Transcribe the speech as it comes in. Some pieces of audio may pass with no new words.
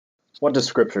what does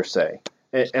Scripture say?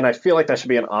 And I feel like that should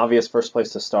be an obvious first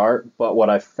place to start, but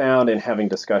what I've found in having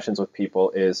discussions with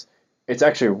people is it's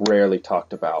actually rarely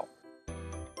talked about.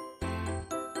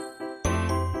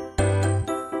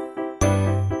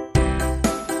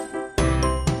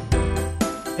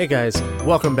 Hey guys,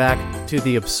 welcome back to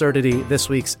The Absurdity. This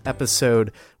week's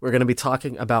episode, we're going to be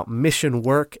talking about mission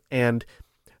work and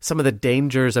some of the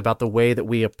dangers about the way that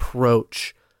we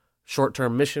approach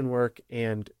short-term mission work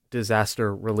and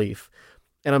disaster relief.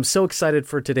 And I'm so excited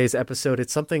for today's episode.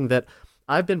 It's something that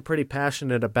I've been pretty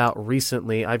passionate about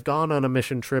recently. I've gone on a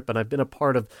mission trip and I've been a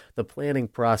part of the planning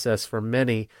process for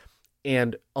many.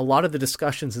 And a lot of the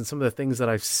discussions and some of the things that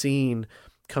I've seen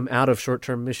come out of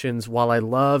short-term missions, while I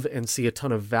love and see a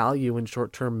ton of value in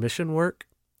short-term mission work,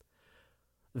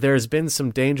 there's been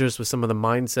some dangers with some of the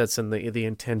mindsets and the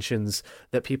intentions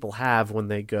that people have when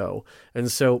they go. And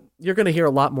so you're going to hear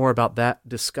a lot more about that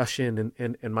discussion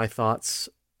and my thoughts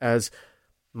as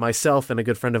myself and a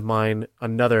good friend of mine,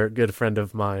 another good friend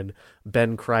of mine,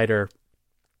 Ben Kreiter,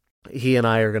 he and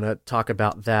I are going to talk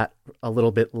about that a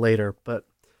little bit later. But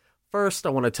first, I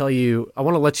want to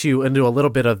let you into a little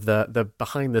bit of the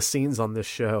behind the scenes on this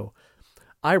show.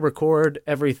 I record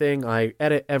everything. I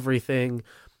edit everything.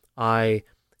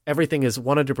 Everything is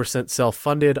 100%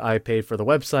 self-funded. I pay for the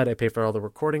website. I pay for all the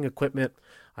recording equipment.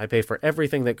 I pay for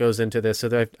everything that goes into this. So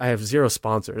that I have zero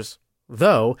sponsors.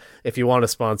 Though, if you want a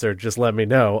sponsor, just let me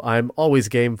know. I'm always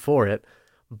game for it.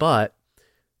 But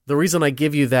the reason I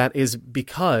give you that is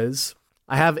because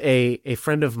I have a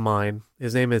friend of mine.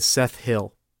 His name is Seth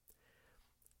Hill.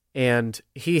 And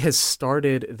he has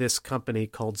started this company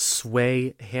called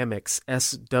S2A Hammocks,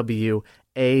 S-W-A-Y-Y,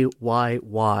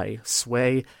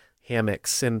 S2A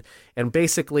Hammocks. And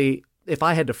basically, if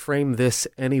I had to frame this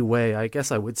any way, I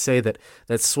guess I would say that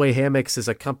S2A Hammocks is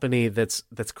a company that's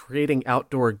creating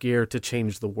outdoor gear to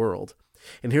change the world.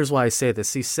 And here's why I say this.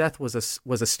 See, Seth was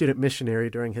a student missionary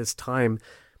during his time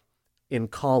in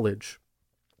college.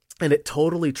 And it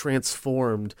totally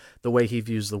transformed the way he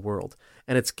views the world.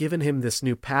 And it's given him this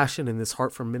new passion and this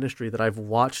heart for ministry that I've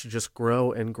watched just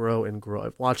grow and grow and grow.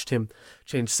 I've watched him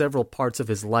change several parts of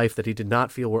his life that he did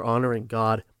not feel were honoring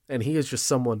God. And he is just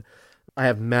someone I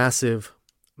have massive,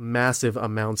 massive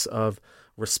amounts of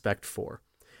respect for.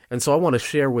 And so I want to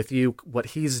share with you what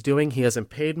he's doing. He hasn't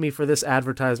paid me for this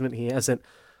advertisement. He hasn't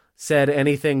said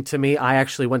anything to me. I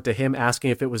actually went to him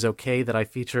asking if it was okay that I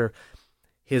feature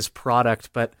his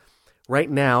product. But right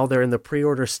now, they're in the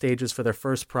pre-order stages for their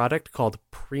first product called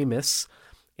Primus.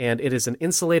 And it is an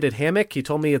insulated hammock. He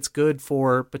told me it's good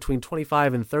for between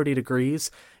 25 and 30 degrees.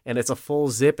 And it's a full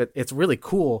zip. It's really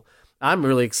cool. I'm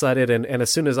really excited, and as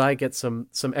soon as I get some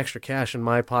extra cash in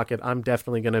my pocket, I'm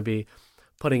definitely going to be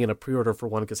putting in a pre-order for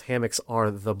one because hammocks are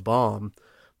the bomb.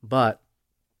 But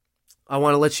I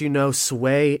want to let you know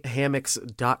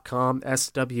swayhammocks.com,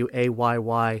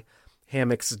 S-W-A-Y-Y,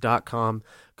 hammocks.com.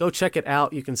 Go check it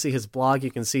out. You can see his blog.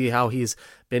 You can see how he's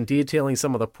been detailing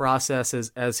some of the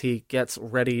processes as he gets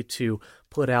ready to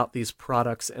put out these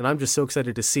products. And I'm just so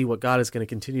excited to see what God is going to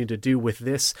continue to do with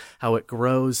this, how it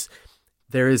grows.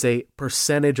 There is a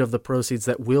percentage of the proceeds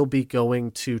that will be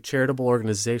going to charitable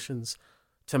organizations,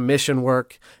 to mission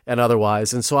work, and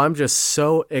otherwise. And so I'm just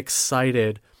so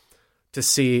excited to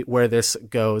see where this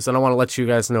goes. And I want to let you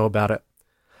guys know about it.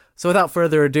 So without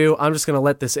further ado, I'm just going to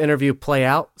let this interview play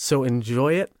out. So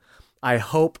enjoy it. I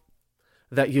hope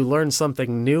that you learned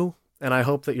something new. And I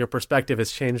hope that your perspective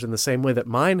has changed in the same way that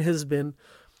mine has been.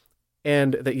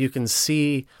 And that you can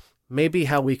see maybe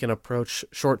how we can approach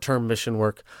short-term mission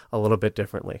work a little bit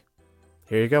differently.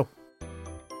 Here you go.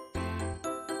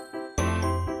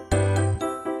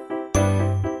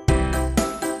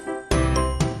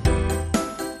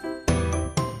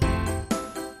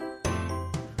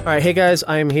 All right, hey guys,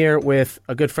 I am here with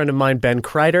a good friend of mine, Ben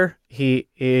Kreiter. He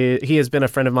has been a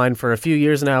friend of mine for a few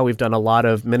years now. We've done a lot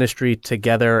of ministry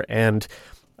together, and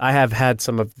I have had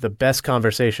some of the best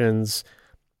conversations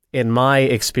in my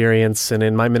experience and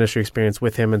in my ministry experience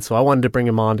with him. And so I wanted to bring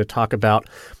him on to talk about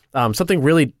something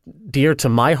really dear to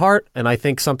my heart, and I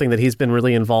think something that he's been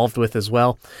really involved with as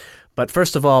well. But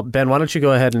first of all, Ben, why don't you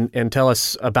go ahead and tell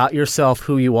us about yourself,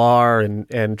 who you are,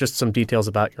 and just some details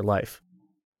about your life.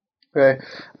 Okay.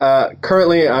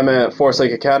 Currently, I'm at Forest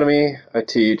Lake Academy. I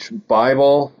teach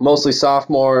Bible, mostly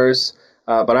sophomores,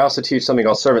 but I also teach something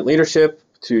called servant leadership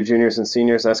to juniors and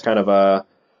seniors. That's kind of a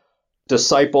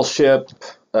discipleship,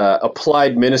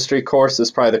 applied ministry course is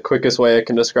probably the quickest way I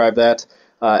can describe that.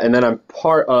 And then I'm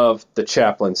part of the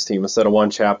chaplains team. Instead of one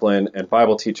chaplain and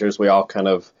Bible teachers, we all kind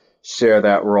of share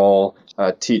that role,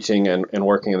 teaching and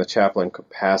working in the chaplain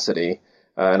capacity.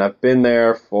 And I've been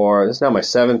there this is now my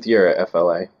 7th year at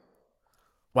FLA.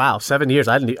 Wow, 7 years.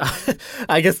 I didn't.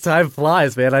 I guess time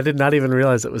flies, man. I did not even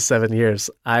realize it was 7 years.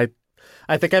 I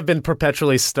think I've been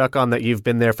perpetually stuck on that you've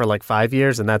been there for like 5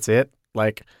 years and that's it.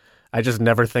 Like, I just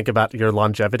never think about your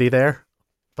longevity there.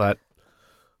 But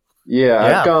Yeah,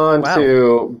 I've yeah, gone wow.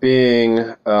 to being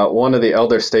one of the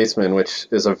elder statesmen, which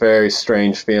is a very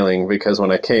strange feeling because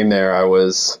when I came there, I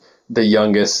was the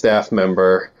youngest staff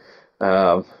member.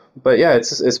 Uh, but yeah,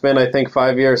 it's been I think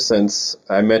 5 years since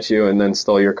I met you and then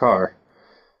stole your car.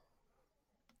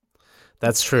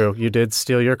 That's true. You did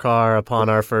steal your car upon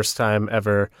our first time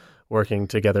ever working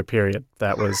together, period.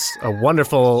 That was a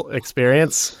wonderful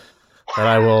experience that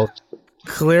I will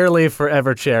clearly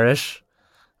forever cherish.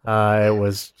 It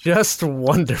was just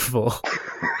wonderful.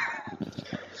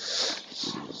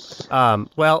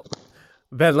 Well,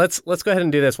 Ben, let's go ahead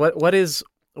and do this.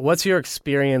 What's your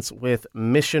experience with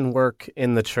mission work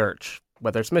in the church?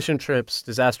 Whether it's mission trips,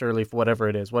 disaster relief, whatever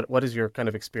it is. What is your kind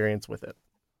of experience with it?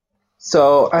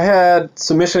 So I had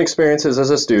some mission experiences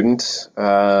as a student,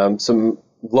 some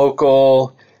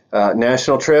local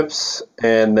national trips,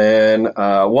 and then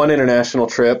one international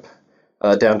trip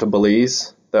down to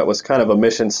Belize. That was kind of a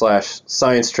mission slash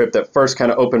science trip that first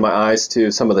kind of opened my eyes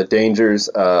to some of the dangers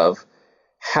of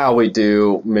how we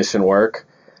do mission work.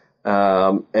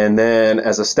 And then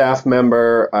as a staff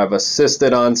member, I've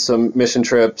assisted on some mission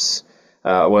trips,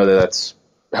 whether that's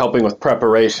helping with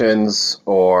preparations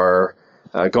or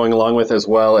going along with, as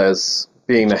well as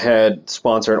being the head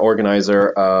sponsor and organizer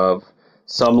of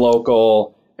some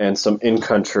local and some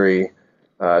in-country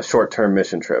short-term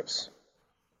mission trips.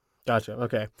 Gotcha.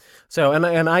 Okay. So,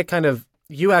 and I kind of,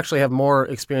 you actually have more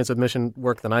experience with mission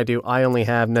work than I do. I only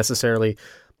have necessarily,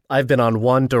 I've been on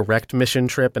one direct mission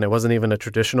trip, and it wasn't even a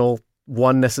traditional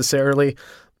one necessarily.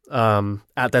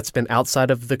 That's been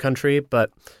outside of the country, but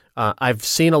I've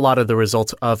seen a lot of the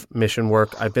results of mission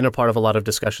work. I've been a part of a lot of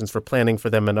discussions for planning for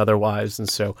them and otherwise. And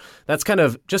so that's kind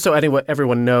of, just so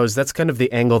everyone knows, that's kind of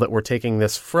the angle that we're taking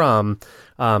this from,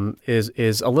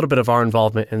 is a little bit of our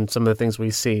involvement in some of the things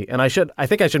we see. And I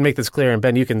think I should make this clear, and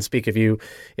Ben, you can speak if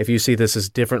you see this as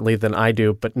differently than I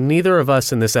do, but neither of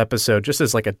us in this episode, just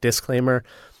as like a disclaimer,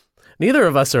 neither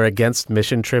of us are against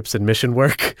mission trips and mission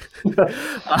work.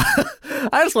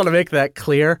 I just want to make that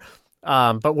clear.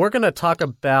 But we're going to talk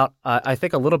about, I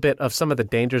think, a little bit of some of the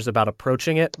dangers about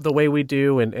approaching it the way we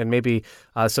do, and maybe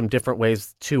some different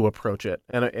ways to approach it.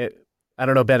 And I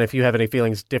don't know, Ben, if you have any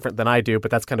feelings different than I do, but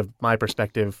that's kind of my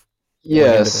perspective.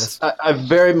 Yes, I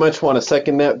very much want to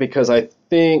second that because I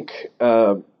think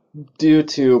due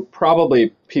to probably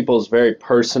people's very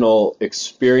personal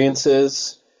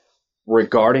experiences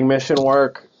regarding mission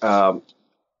work, the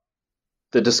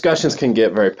discussions can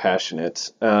get very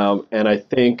passionate. And I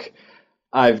think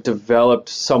I've developed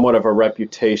somewhat of a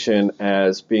reputation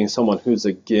as being someone who's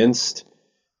against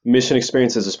mission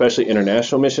experiences, especially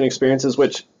international mission experiences,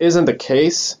 which isn't the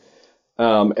case.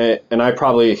 And I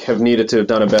probably have needed to have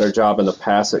done a better job in the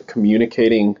past at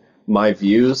communicating my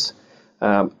views.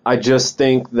 I just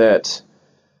think that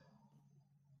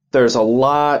there's a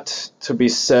lot to be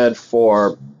said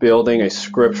for building a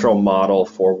scriptural model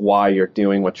for why you're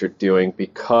doing what you're doing,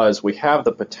 because we have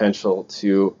the potential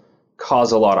to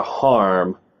cause a lot of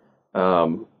harm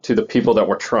to the people that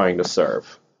we're trying to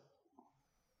serve.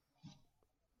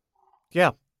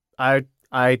 Yeah, I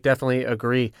definitely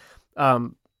agree.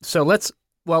 So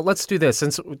let's do this.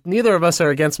 Since neither of us are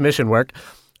against mission work,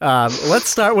 let's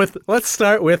start with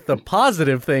the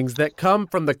positive things that come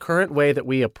from the current way that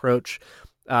we approach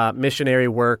missionary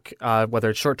work,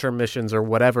 whether it's short-term missions or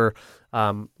whatever.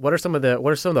 What are some of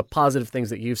the positive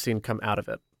things that you've seen come out of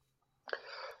it?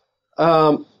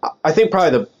 I think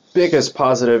probably the biggest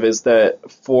positive is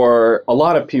that for a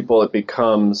lot of people, it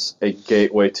becomes a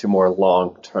gateway to more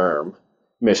long-term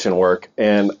mission work.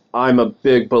 And I'm a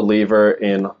big believer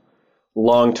in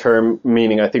long-term,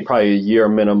 meaning I think probably a year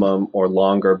minimum or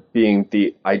longer being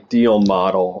the ideal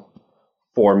model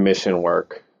for mission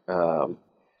work.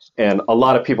 And a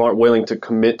lot of people aren't willing to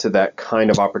commit to that kind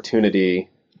of opportunity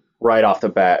right off the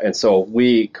bat. And so a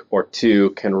week or two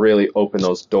can really open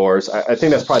those doors. I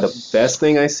think that's probably the best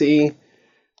thing I see.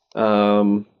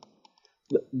 The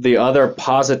other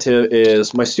positive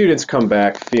is my students come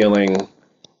back feeling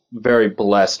very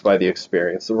blessed by the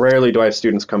experience. Rarely do I have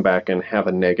students come back and have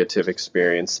a negative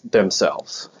experience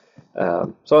themselves.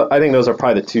 So I think those are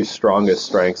probably the two strongest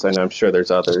strengths, and I'm sure there's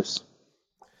others.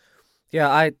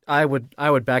 Yeah, I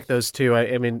would back those two.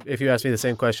 I mean, if you asked me the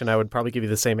same question, I would probably give you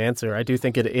the same answer. I do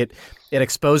think it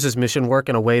exposes mission work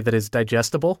in a way that is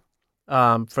digestible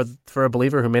for a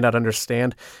believer who may not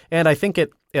understand, and I think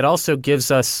it also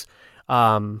gives us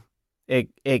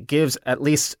it gives, at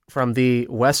least from the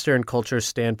Western culture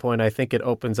standpoint, I think it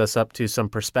opens us up to some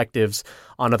perspectives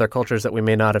on other cultures that we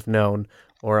may not have known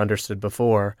or understood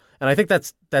before. And I think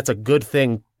that's a good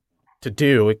thing to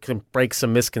do. It can break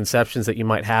some misconceptions that you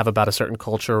might have about a certain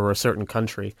culture or a certain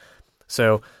country.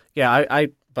 So yeah,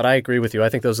 but I agree with you. I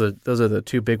think those are the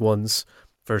two big ones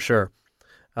for sure.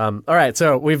 All right,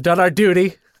 so we've done our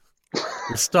duty.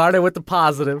 We started with the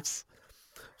positives.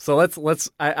 So I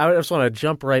just want to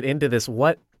jump right into this.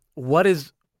 What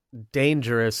is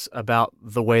dangerous about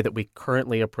the way that we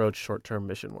currently approach short-term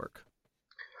mission work?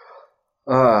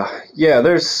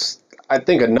 There's, I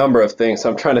think, a number of things.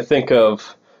 I'm trying to think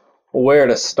of where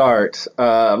to start.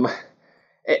 And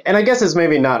I guess it's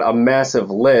maybe not a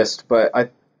massive list, but I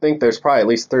think there's probably at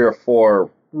least 3 or 4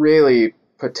 really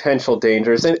potential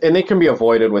dangers, and they can be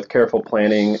avoided with careful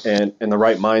planning and the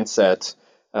right mindset.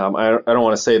 I don't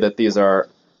want to say that these are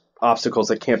obstacles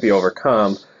that can't be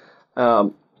overcome.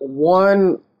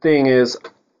 One thing is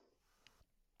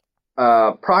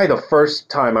probably the first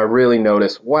time I really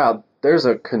noticed, wow, there's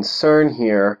a concern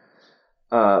here,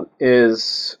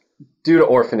 is due to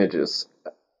orphanages.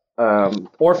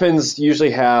 Orphans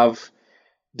usually have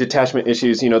detachment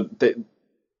issues.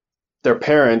 Their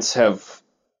parents have,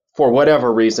 for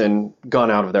whatever reason,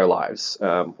 gone out of their lives,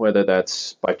 whether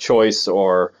that's by choice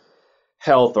or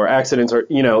health or accidents, or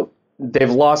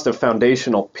they've lost a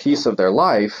foundational piece of their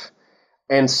life.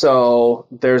 And so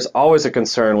there's always a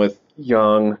concern with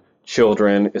young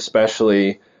children,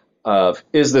 especially, of,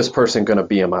 is this person going to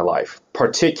be in my life?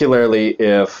 Particularly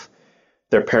if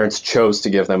their parents chose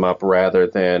to give them up rather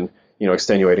than,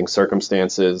 extenuating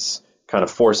circumstances kind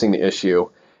of forcing the issue.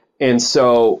 And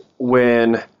so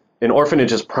when an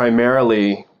orphanage is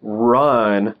primarily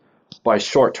run by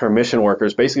short-term mission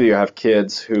workers, basically you have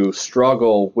kids who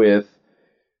struggle with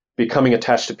becoming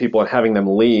attached to people and having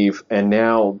them leave, and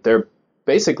now their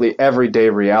basically everyday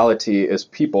reality is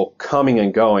people coming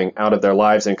and going out of their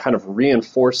lives and kind of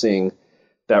reinforcing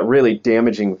that really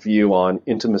damaging view on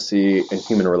intimacy and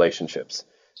human relationships.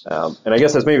 And I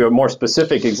guess that's maybe a more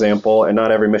specific example, and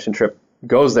not every mission trip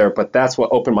goes there, but that's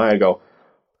what opened my eye to go,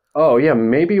 oh yeah,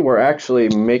 maybe we're actually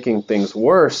making things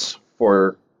worse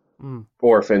for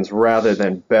orphans rather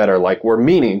than better, like we're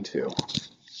meaning to.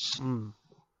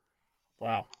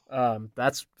 Wow.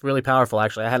 That's really powerful,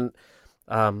 actually. I hadn't,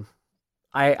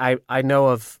 I know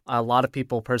of a lot of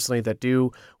people personally that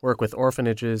do work with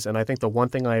orphanages, and I think the one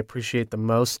thing I appreciate the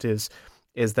most is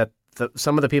that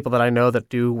some of the people that I know that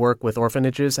do work with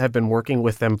orphanages have been working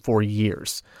with them for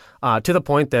years, to the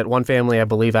point that one family, I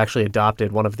believe, actually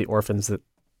adopted one of the orphans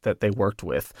that they worked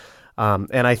with.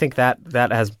 And I think that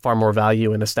has far more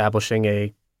value in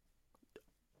establishing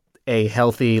a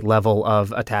healthy level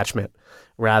of attachment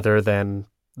rather than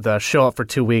the show up for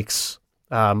 2 weeks.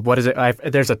 What is it?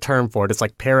 There's a term for it. It's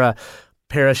like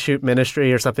parachute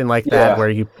ministry or something like that, where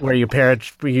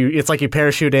it's like you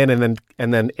parachute in and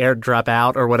then airdrop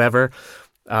out or whatever.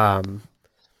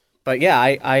 But yeah,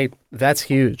 I that's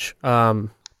huge.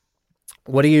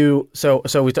 What do you so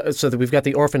that we've got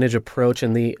the orphanage approach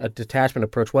and the detachment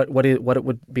approach. What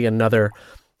would be another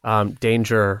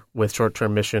danger with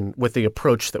short-term mission with the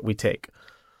approach that we take?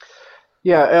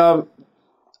 Yeah,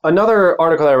 another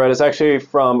article I read is actually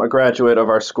from a graduate of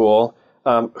our school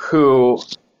who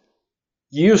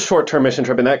used short-term mission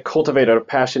trip, and that cultivated a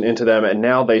passion into them, and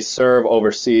now they serve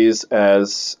overseas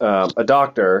as a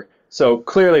doctor. So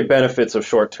clearly benefits of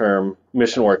short-term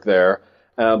mission work there.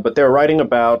 But they're writing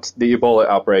about the Ebola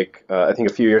outbreak, I think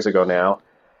a few years ago now,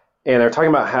 and they're talking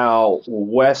about how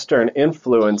Western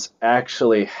influence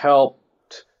actually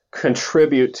helped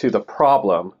contribute to the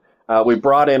problem. We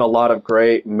brought in a lot of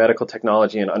great medical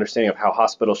technology and understanding of how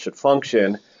hospitals should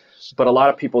function, but a lot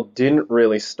of people didn't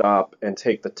really stop and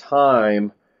take the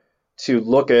time to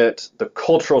look at the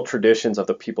cultural traditions of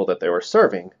the people that they were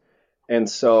serving. And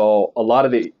so a lot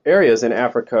of the areas in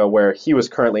Africa where he was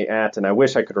currently at, and I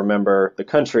wish I could remember the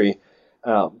country,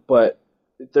 but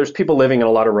there's people living in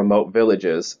a lot of remote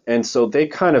villages. And so they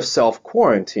kind of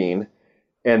self-quarantine,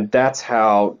 and that's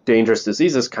how dangerous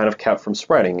diseases kind of kept from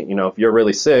spreading. If you're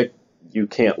really sick, you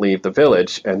can't leave the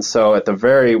village. And so at the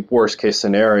very worst case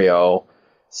scenario,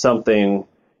 something,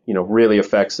 really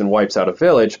affects and wipes out a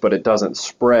village, but it doesn't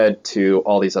spread to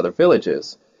all these other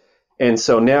villages. And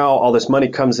so now all this money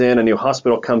comes in, a new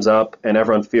hospital comes up, and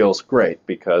everyone feels great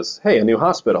because, hey, a new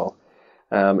hospital.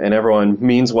 And everyone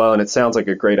means well, and it sounds like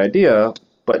a great idea.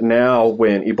 But now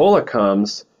when Ebola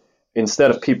comes,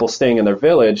 instead of people staying in their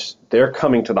village, they're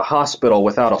coming to the hospital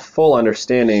without a full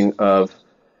understanding of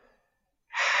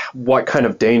what kind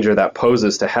of danger that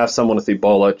poses to have someone with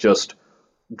Ebola just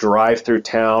drive through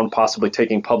town, possibly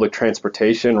taking public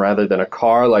transportation rather than a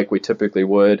car like we typically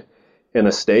would in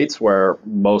the States, where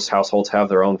most households have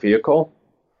their own vehicle.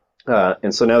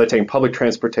 And so now they're taking public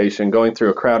transportation, going through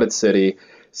a crowded city,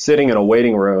 sitting in a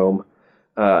waiting room,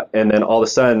 and then all of a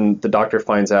sudden the doctor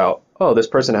finds out, oh, this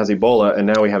person has Ebola, and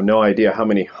now we have no idea how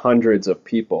many hundreds of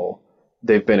people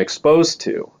they've been exposed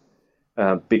to,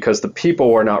 because the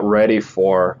people were not ready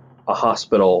for a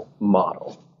hospital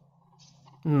model.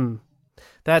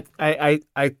 That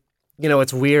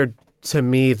it's weird to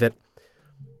me that,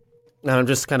 and I'm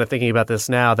just kind of thinking about this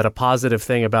now, that a positive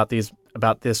thing about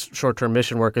this short-term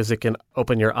mission work is it can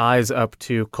open your eyes up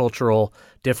to cultural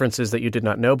differences that you did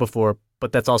not know before.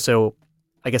 But that's also,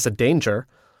 I guess, a danger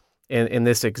in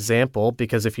this example,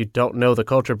 because if you don't know the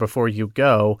culture before you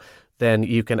go, then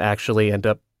you can actually end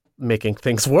up making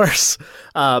things worse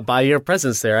by your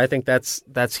presence there. I think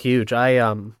that's huge.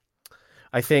 I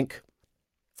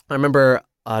remember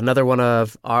another one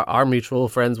of our mutual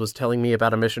friends was telling me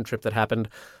about a mission trip that happened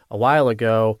a while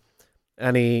ago,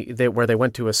 and where they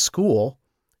went to a school,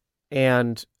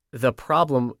 and the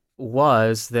problem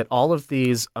was that all of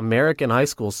these American high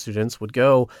school students would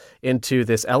go into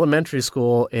this elementary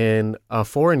school in a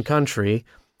foreign country,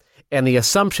 and the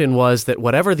assumption was that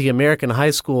whatever the American high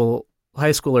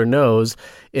schooler knows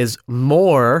is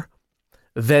more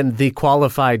than the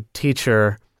qualified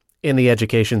teacher in the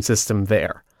education system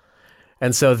there.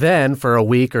 And so then for a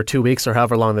week or 2 weeks or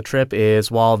however long the trip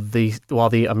is, while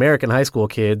the American high school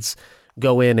kids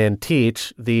go in and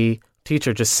teach, the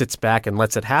teacher just sits back and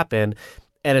lets it happen.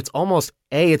 And it's almost,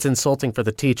 it's insulting for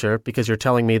the teacher, because you're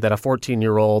telling me that a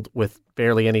 14-year-old with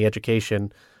barely any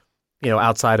education,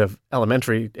 outside of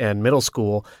elementary and middle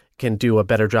school, can do a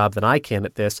better job than I can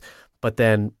at this. But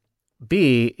then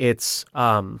B, it's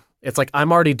like,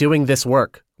 I'm already doing this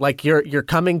work. Like you're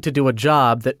coming to do a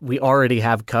job that we already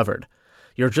have covered.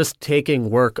 You're just taking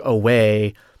work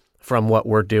away from what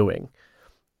we're doing.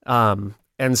 And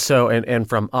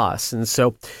from us. And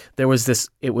so it was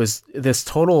this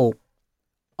total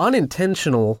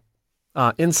unintentional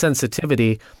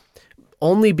insensitivity,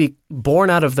 only born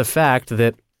out of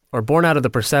the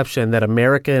perception that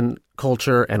American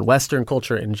culture and Western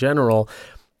culture in general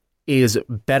is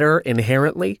better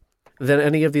inherently than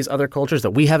any of these other cultures,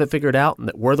 that we haven't figured out, and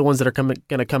that we're the ones that are going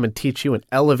to come and teach you and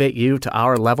elevate you to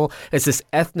our level. It's this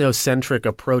ethnocentric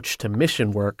approach to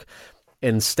mission work,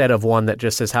 instead of one that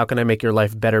just says, how can I make your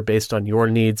life better based on your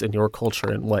needs and your culture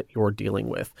and what you're dealing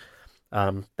with?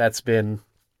 That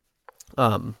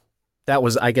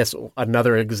was, I guess,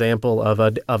 another example of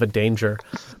a danger.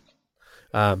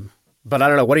 But I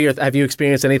don't know, have you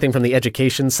experienced anything from the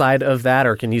education side of that,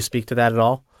 or can you speak to that at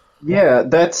all? Yeah,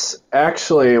 that's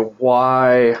actually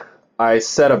why I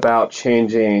set about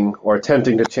changing or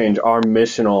attempting to change our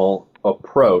missional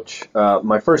approach.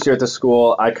 My first year at the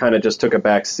school, I kind of just took a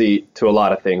back seat to a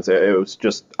lot of things. It was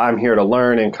just, I'm here to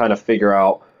learn and kind of figure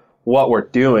out what we're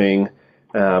doing.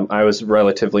 I was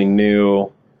relatively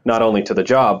new, not only to the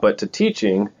job, but to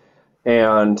teaching.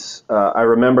 And I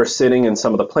remember sitting in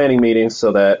some of the planning meetings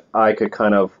so that I could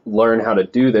kind of learn how to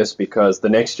do this, because the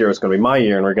next year was going to be my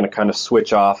year, and we're going to kind of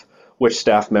switch off which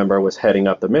staff member was heading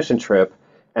up the mission trip.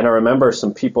 And I remember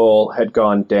some people had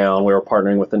gone down. We were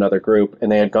partnering with another group,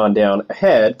 and they had gone down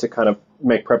ahead to kind of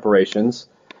make preparations.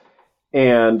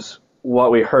 And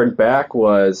what we heard back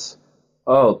was,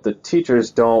 oh, the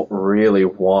teachers don't really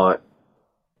want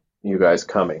you guys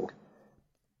coming.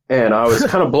 And I was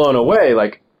kind of blown away,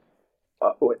 like,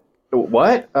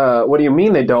 what? What do you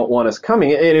mean they don't want us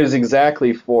coming? It was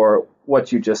exactly for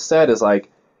what you just said, is like,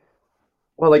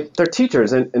 well, like, they're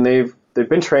teachers, and they've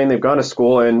been trained, they've gone to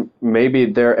school, and maybe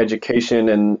their education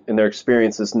and their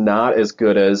experience is not as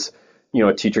good as,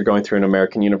 a teacher going through an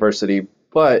American university,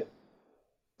 but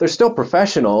they're still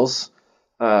professionals,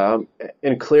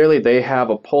 and clearly they have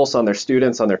a pulse on their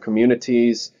students, on their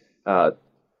communities.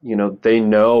 They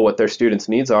know what their students'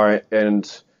 needs are,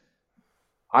 and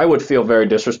I would feel very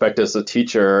disrespected as a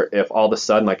teacher if all of a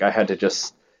sudden, like, I had to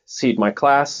just cede my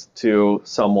class to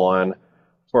someone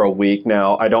for a week.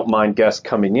 Now, I don't mind guests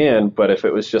coming in, but if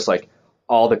it was just like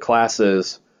all the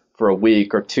classes for a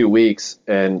week or 2 weeks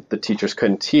and the teachers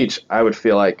couldn't teach, I would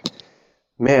feel like,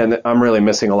 man, I'm really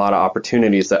missing a lot of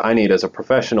opportunities that I need as a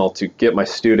professional to get my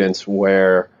students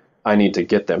where I need to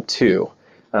get them to.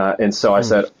 And so I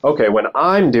said, okay, when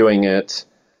I'm doing it,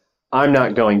 I'm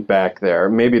not going back there.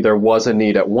 Maybe there was a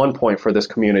need at one point for this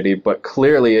community, but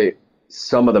clearly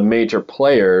some of the major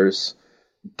players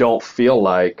don't feel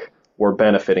like we're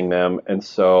benefiting them. And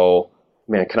so,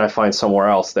 man, can I find somewhere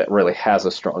else that really has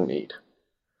a strong need?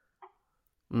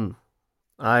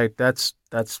 That's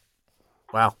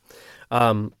wow.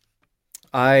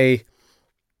 I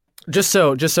just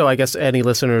so I guess any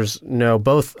listeners know,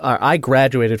 both I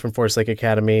graduated from Forest Lake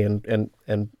Academy and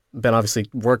Ben obviously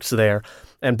works there,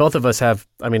 and both of us have,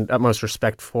 I mean, utmost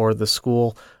respect for the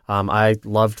school. I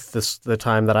loved the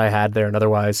time that I had there and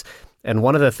otherwise. And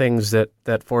one of the things that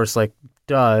Forest Lake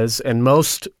does, and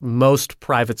most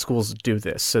private schools do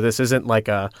this. So this isn't like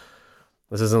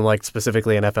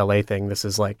specifically an FLA thing. This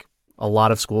is like a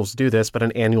lot of schools do this, but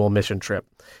an annual mission trip.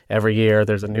 Every year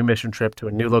there's a new mission trip to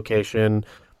a new location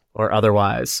or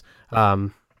otherwise.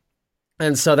 And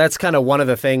so that's kind of one of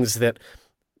the things that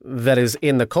is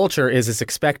in the culture is it's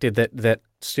expected that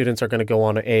students are going to go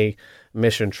on a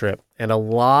mission trip. And a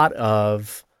lot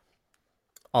of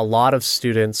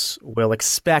students will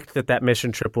expect that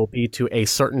mission trip will be to a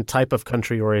certain type of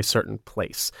country or a certain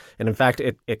place. And in fact,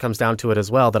 it comes down to it as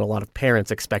well that a lot of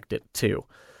parents expect it too.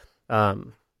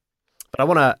 But I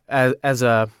want to, as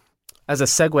a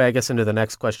segue, I guess, into the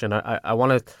next question, I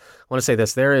want to say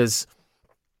this. There is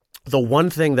the one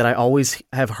thing that I always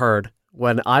have heard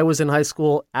when I was in high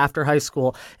school, after high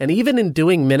school, and even in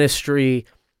doing ministry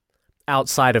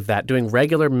outside of that, doing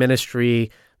regular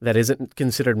ministry that isn't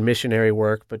considered missionary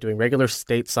work, but doing regular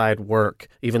stateside work,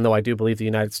 even though I do believe the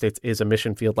United States is a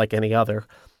mission field like any other.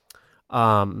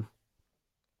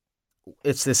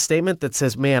 It's this statement that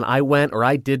says, man, I went or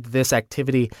I did this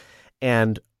activity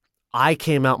and I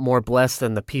came out more blessed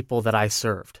than the people that I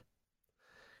served.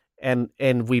 And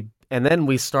then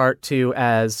we start to,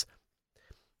 as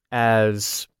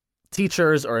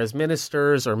teachers or as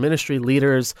ministers or ministry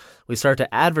leaders, we start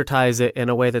to advertise it in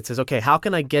a way that says, okay, how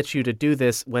can I get you to do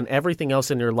this when everything else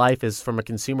in your life is from a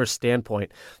consumer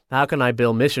standpoint? How can I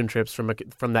build mission trips from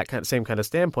that same kind of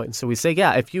standpoint? And so we say,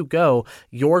 yeah, if you go,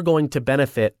 you're going to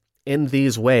benefit in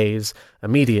these ways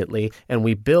immediately. And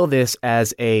we bill this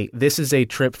as this is a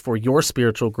trip for your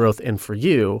spiritual growth and for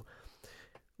you,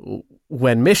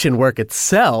 when mission work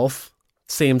itself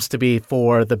seems to be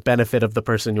for the benefit of the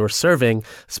person you're serving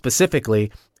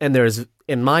specifically. And there's,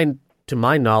 to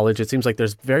my knowledge, it seems like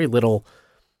there's very little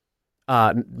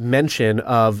mention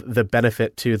of the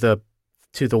benefit to the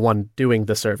one doing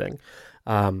the serving.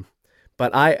 So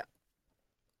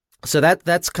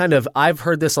that's kind of, I've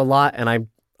heard this a lot, and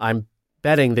I'm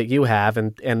betting that you have,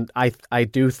 and I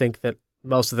do think that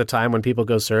most of the time when people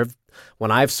go serve,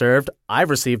 when I've served, I've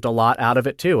received a lot out of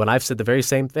it too. And I've said the very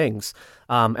same things.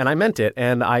 And I meant it.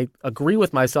 And I agree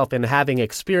with myself in having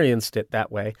experienced it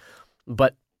that way.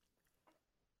 But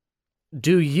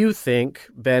do you think,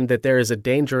 Ben, that there is a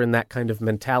danger in that kind of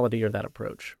mentality or that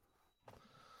approach?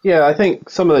 Yeah, I think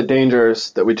some of the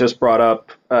dangers that we just brought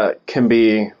up can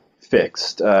be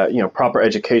fixed. Proper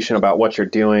education about what you're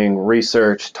doing,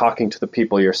 research, talking to the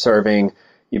people you're serving,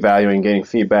 evaluating, getting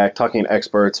feedback, talking to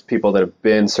experts, people that have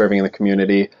been serving in the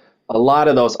community. A lot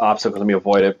of those obstacles can be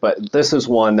avoided, but this is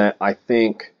one that I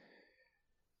think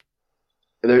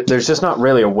there's just not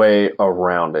really a way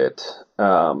around it.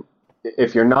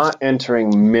 If you're not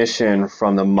entering mission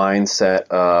from the mindset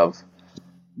of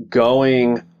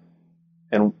going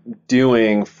and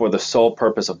doing for the sole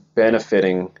purpose of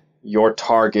benefiting your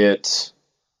target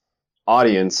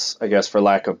audience, I guess, for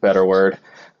lack of a better word,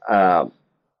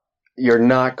 you're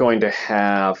not going to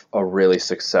have a really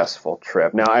successful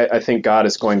trip. Now, I think God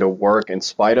is going to work in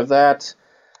spite of that,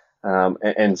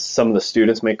 and some of the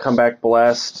students may come back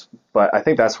blessed, but I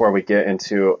think that's where we get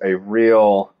into a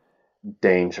real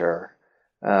danger,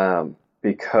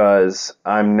 because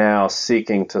I'm now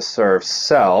seeking to serve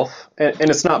self, and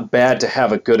it's not bad to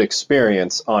have a good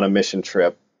experience on a mission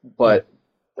trip, but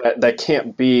that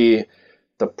can't be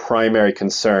the primary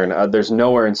concern. There's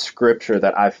nowhere in Scripture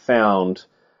that I've found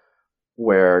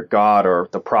where God or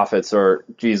the prophets or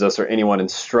Jesus or anyone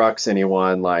instructs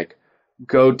anyone like,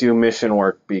 go do mission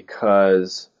work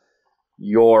because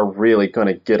you're really going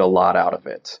to get a lot out of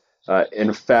it.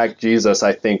 In fact, Jesus,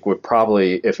 I think, would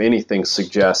probably, if anything,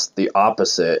 suggest the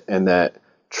opposite, and that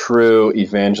true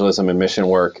evangelism and mission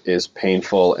work is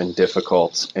painful and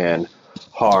difficult and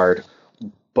hard,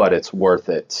 but it's worth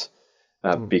it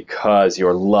because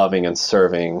you're loving and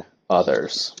serving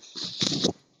others.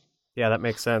 Yeah, that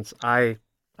makes sense. It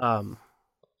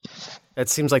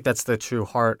seems like that's the true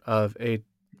heart of a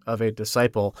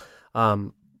disciple,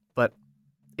 but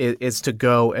it's to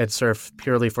go and serve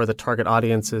purely for the target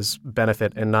audience's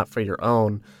benefit and not for your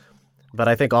own. But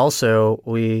I think also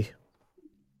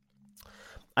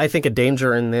I think a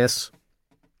danger in this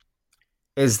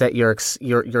is that you're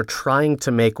trying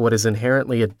to make what is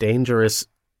inherently a dangerous,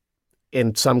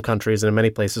 in some countries and in many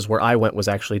places where I went was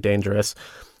actually dangerous.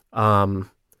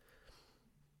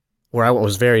 where I went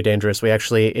was very dangerous. We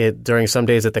actually, during some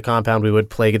days at the compound, we would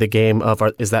play the game of,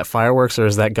 is that fireworks or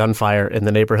is that gunfire in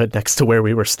the neighborhood next to where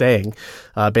we were staying,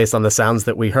 based on the sounds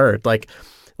that we heard. Like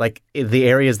the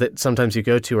areas that sometimes you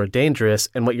go to are dangerous,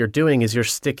 and what you're doing is you're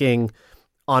sticking,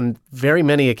 on very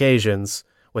many occasions,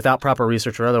 without proper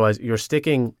research or otherwise, you're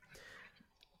sticking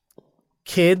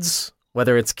kids,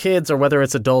 whether it's kids or whether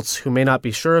it's adults who may not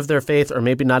be sure of their faith or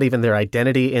maybe not even their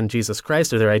identity in Jesus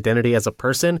Christ or their identity as a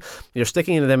person, you're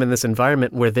sticking them in this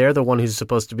environment where they're the one who's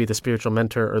supposed to be the spiritual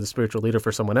mentor or the spiritual leader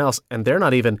for someone else, and they're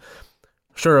not even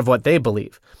sure of what they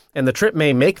believe. And the trip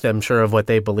may make them sure of what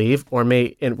they believe or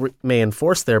may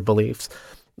enforce their beliefs,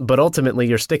 but ultimately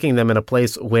you're sticking them in a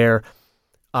place where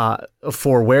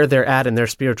for where they're at in their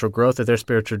spiritual growth or their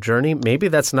spiritual journey, maybe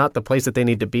that's not the place that they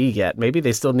need to be yet. Maybe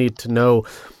they still need to know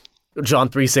John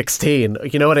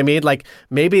 3:16. You know what I mean? Like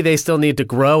maybe they still need to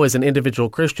grow as an individual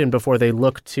Christian before they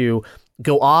look to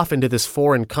go off into this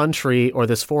foreign country or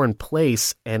this foreign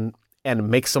place and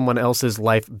make someone else's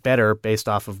life better based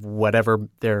off of whatever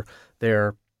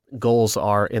their goals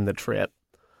are in the trip.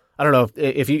 I don't know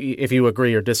if you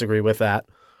agree or disagree with that.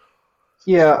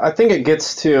 Yeah, I think it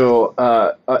gets to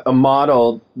a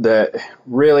model that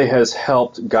really has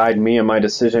helped guide me in my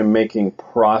decision-making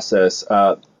process.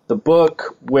 The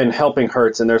book, When Helping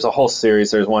Hurts, and there's a whole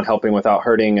series. There's one, Helping Without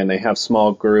Hurting, and they have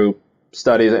small group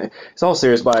studies. It's a whole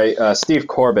series by Steve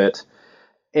Corbett.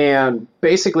 And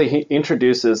basically, he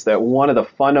introduces that one of the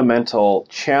fundamental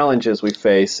challenges we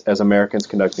face as Americans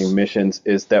conducting missions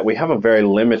is that we have a very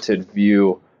limited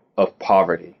view of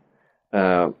poverty.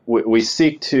 We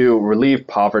seek to relieve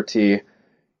poverty,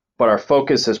 but our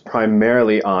focus is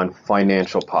primarily on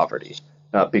financial poverty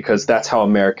because that's how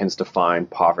Americans define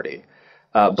poverty.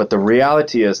 But the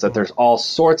reality is that there's all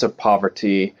sorts of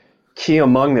poverty, key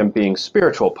among them being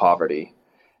spiritual poverty.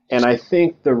 And I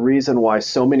think the reason why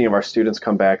so many of our students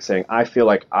come back saying, I feel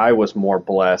like I was more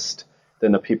blessed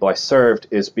than the people I served,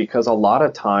 is because a lot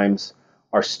of times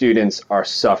our students are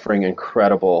suffering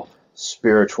incredible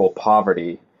spiritual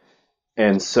poverty.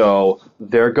 And so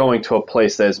they're going to a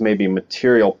place that is maybe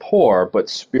material poor, but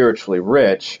spiritually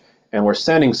rich. And we're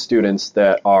sending students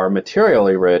that are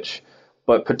materially rich,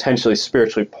 but potentially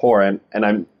spiritually poor. And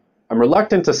I'm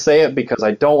reluctant to say it because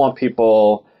I don't want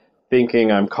people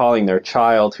thinking I'm calling their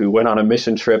child who went on a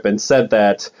mission trip and said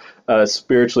that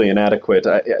spiritually inadequate.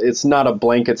 It's not a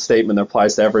blanket statement that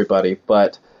applies to everybody,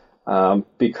 but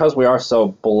because we are so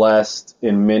blessed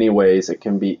in many ways, it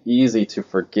can be easy to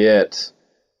forget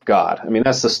God. I mean,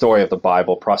 that's the story of the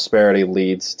Bible. Prosperity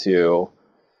leads to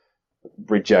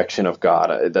rejection of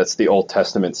God. That's the Old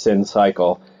Testament sin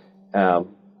cycle.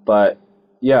 But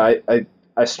yeah,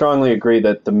 I strongly agree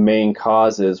that the main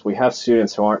cause is we have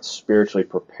students who aren't spiritually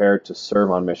prepared to serve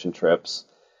on mission trips.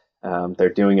 They're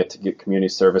doing it to get community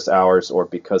service hours or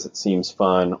because it seems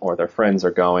fun or their friends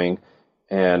are going,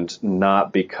 and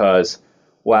not because,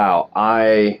 wow,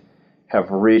 I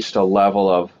have reached a level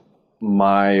of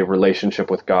my relationship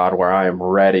with God where I am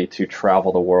ready to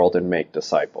travel the world and make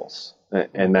disciples.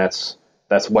 And that's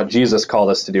what Jesus called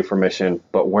us to do for mission,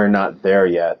 but we're not there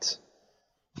yet.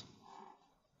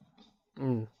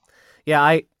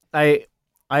 Yeah, I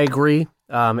agree.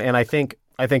 And I think,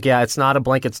 yeah, it's not a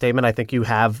blanket statement. I think you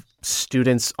have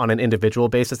students on an individual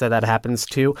basis that happens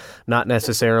to, not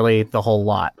necessarily the whole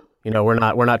lot. You know, we're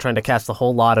not trying to cast the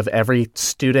whole lot of every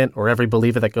student or every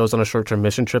believer that goes on a short-term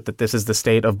mission trip that this is the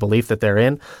state of belief that they're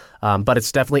in. But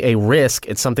it's definitely a risk.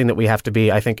 It's something that we have to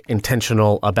be, I think,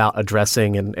 intentional about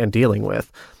addressing and dealing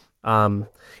with. You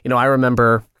know, I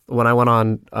remember when I went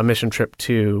on a mission trip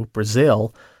to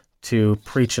Brazil to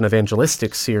preach an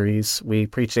evangelistic series. We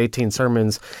preached 18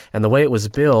 sermons, and the way it was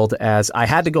billed as I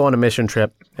had to go on a mission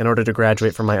trip in order to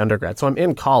graduate from my undergrad. So I'm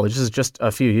in college. This is just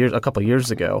a couple years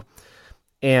ago.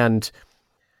 And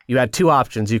you had two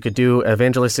options. You could do an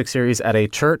evangelistic series at a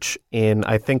church in,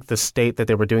 I think the state that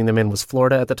they were doing them in was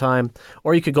Florida at the time,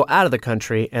 or you could go out of the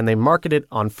country, and they marketed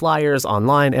on flyers,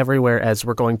 online, everywhere as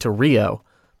we're going to Rio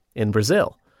in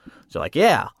Brazil. So like,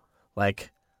 yeah,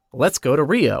 like, let's go to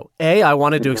Rio. A, I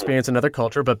wanted to experience another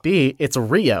culture, but B, it's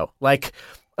Rio. Like,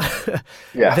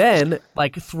 yeah. Then,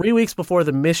 like 3 weeks before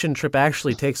the mission trip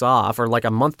actually takes off, or like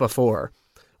a month before,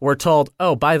 we're told,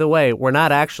 oh, by the way, we're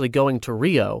not actually going to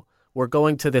Rio. We're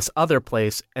going to this other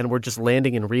place, and we're just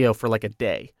landing in Rio for like a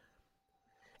day.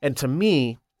 And to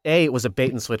me, A, it was a bait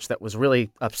and switch that was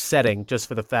really upsetting just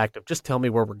for the fact of just tell me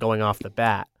where we're going off the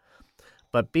bat.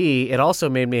 But B, it also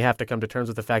made me have to come to terms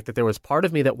with the fact that there was part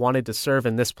of me that wanted to serve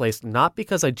in this place, not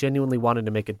because I genuinely wanted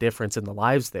to make a difference in the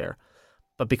lives there,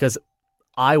 but because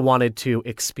I wanted to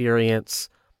experience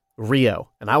Rio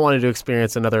and I wanted to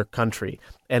experience another country.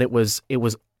 And it was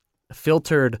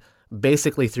filtered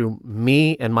basically through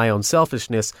me and my own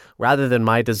selfishness, rather than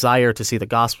my desire to see the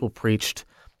gospel preached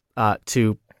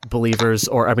to believers,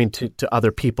 or to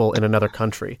other people in another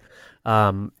country.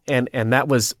 And that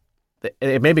was,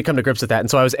 it made me come to grips with that. And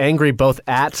so I was angry both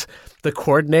at the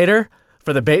coordinator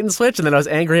for the bait and switch, and then I was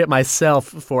angry at myself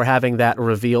for having that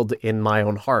revealed in my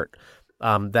own heart,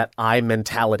 that I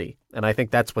mentality. And I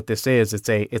think that's what this is.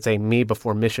 It's a me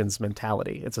before missions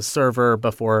mentality. It's a server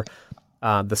before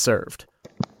the served.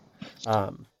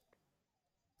 And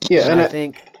I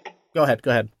think, go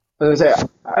ahead.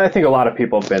 I think a lot of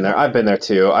people have been there. I've been there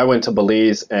too. I went to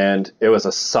Belize, and it was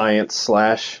a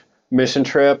science/mission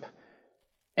trip.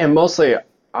 And mostly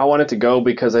I wanted to go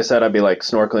because they said I'd be like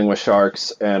snorkeling with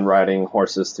sharks and riding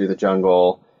horses through the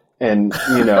jungle. And,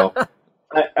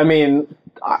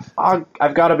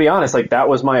 I've got to be honest, like that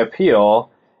was my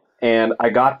appeal. And I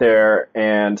got there,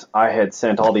 and I had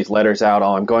sent all these letters out.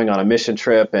 Oh, I'm going on a mission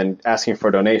trip, and asking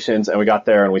for donations. And we got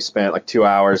there, and we spent like 2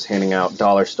 hours handing out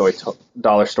dollar store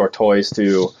toys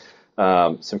to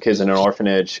some kids in an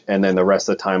orphanage. And then the rest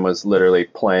of the time was literally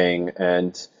playing.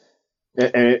 And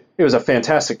it was a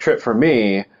fantastic trip for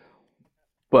me,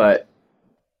 but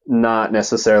not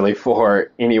necessarily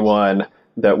for anyone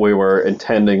that we were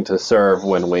intending to serve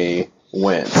when we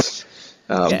went.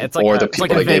 It's like the people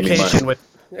that gave me money.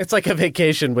 It's like a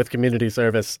vacation with community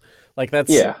service. Like that's,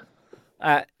 yeah.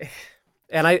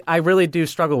 And I really do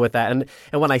struggle with that. And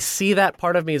when I see that,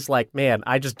 part of me is like, man,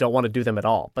 I just don't want to do them at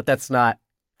all. But that's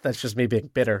just me being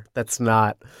bitter. That's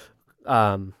not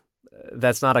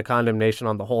a condemnation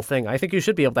on the whole thing. I think you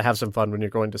should be able to have some fun when you're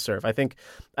going to serve. I think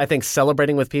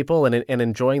celebrating with people and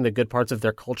enjoying the good parts of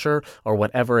their culture, or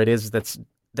whatever it is that's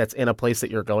in a place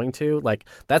that you're going to, like,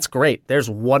 that's great. There's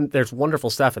wonderful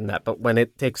stuff in that. But when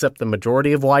it takes up the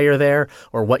majority of why you're there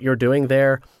or what you're doing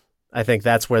there, I think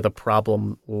that's where the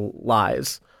problem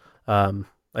lies. I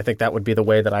think that would be the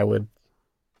way that I would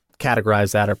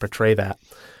categorize that or portray that.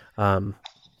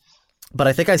 But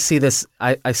I think I see this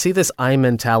I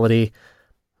mentality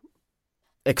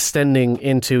extending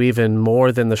into even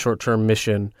more than the short-term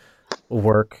mission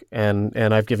work, and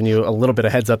I've given you a little bit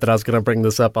of heads up that I was going to bring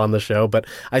this up on the show, but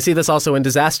I see this also in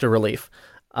disaster relief.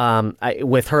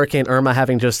 With Hurricane Irma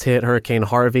having just hit, Hurricane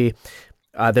Harvey,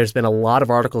 there's been a lot of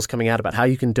articles coming out about how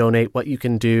you can donate, what you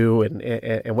can do,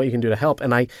 and what you can do to help.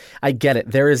 And I get it.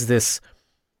 There is this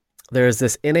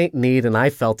innate need, and I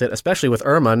felt it, especially with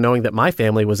Irma, knowing that my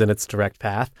family was in its direct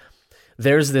path.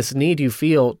 There's this need you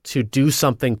feel to do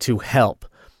something to help.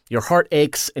 Your heart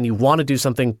aches, and you want to do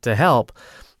something to help.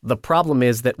 The problem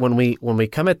is that when we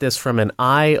come at this from an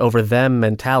I over them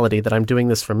mentality, that I'm doing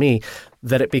this for me,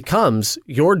 that it becomes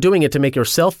you're doing it to make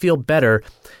yourself feel better.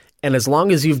 And as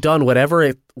long as you've done whatever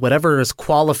is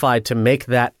qualified to make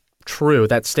that true,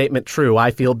 that statement true,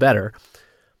 I feel better,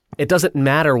 it doesn't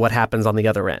matter what happens on the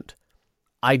other end.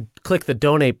 I click the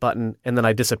donate button and then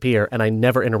I disappear and I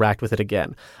never interact with it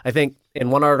again. I think in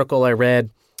one article I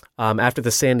read after the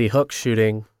Sandy Hook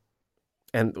shooting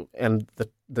and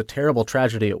the terrible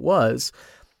tragedy it was,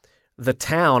 the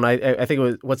town, I think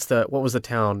it was, what was the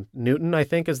town? Newton, I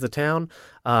think, is the town.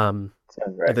 Sounds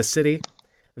right. The city.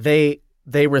 They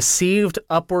received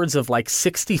upwards of like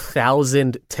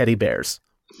 60,000 teddy bears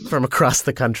from across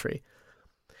the country.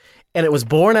 And it was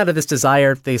born out of this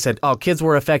desire. They said, oh, kids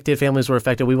were affected, families were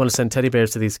affected. We want to send teddy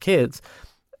bears to these kids.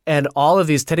 And all of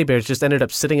these teddy bears just ended up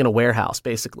sitting in a warehouse,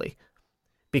 basically,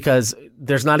 because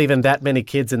there's not even that many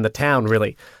kids in the town,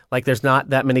 really. Like, there's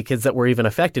not that many kids that were even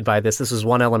affected by this. This was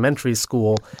one elementary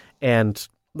school, and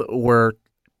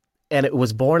it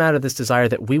was born out of this desire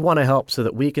that we want to help so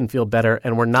that we can feel better,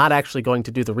 and we're not actually going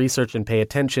to do the research and pay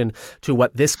attention to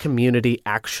what this community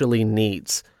actually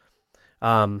needs.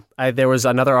 There was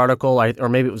another article, or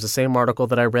maybe it was the same article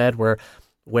that I read,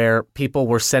 where people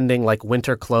were sending like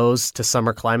winter clothes to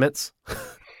summer climates,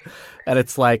 and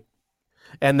it's like,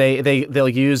 and they'll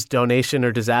use donation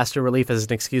or disaster relief as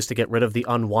an excuse to get rid of the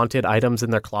unwanted items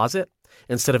in their closet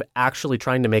instead of actually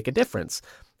trying to make a difference.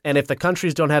 And if the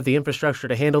countries don't have the infrastructure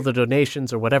to handle the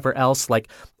donations or whatever else, like,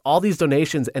 all these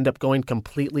donations end up going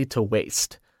completely to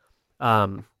waste.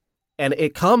 And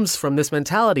it comes from this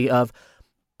mentality of,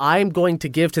 I'm going to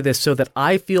give to this so that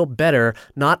I feel better,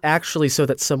 not actually so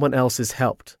that someone else is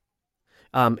helped.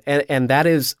 And that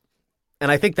is, and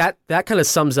I think that kind of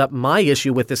sums up my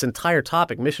issue with this entire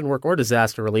topic, mission work or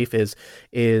disaster relief, is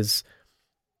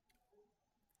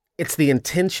it's the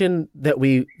intention that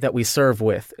we serve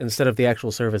with instead of the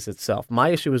actual service itself. My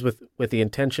issue is with the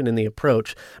intention and the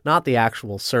approach, not the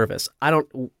actual service.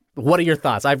 What are your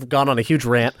thoughts? I've gone on a huge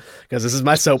rant because this is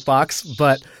my soapbox,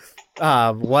 but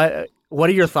what are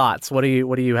your thoughts? What do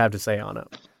you have to say on it?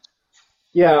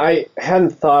 Yeah, I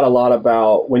hadn't thought a lot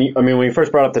about when you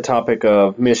first brought up the topic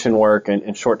of mission work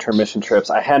and short-term mission trips.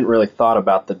 I hadn't really thought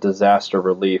about the disaster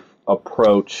relief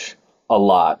approach a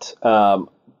lot.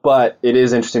 But it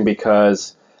is interesting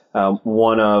because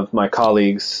one of my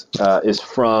colleagues is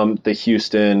from the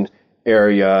Houston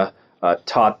area,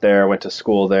 taught there, went to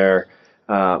school there,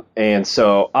 and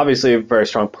so obviously a very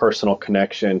strong personal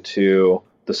connection to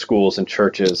the schools and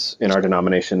churches in our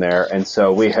denomination there. And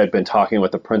so we had been talking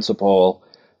with the principal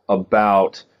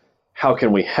about how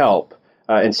can we help.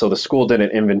 And so the school did an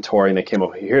inventory and they came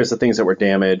up, here's the things that were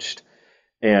damaged.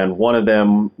 And one of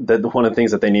the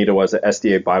things that they needed was an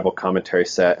SDA Bible commentary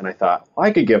set. And I thought, well,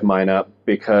 I could give mine up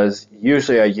because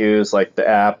usually I use like the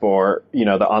app or,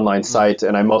 the online site,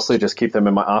 and I mostly just keep them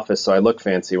in my office. So I look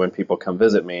fancy when people come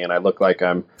visit me and I look like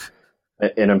I'm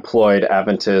an employed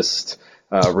Adventist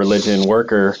religion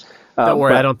worker. Don't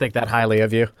worry, I don't think that highly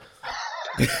of you.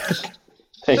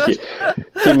 Thank you.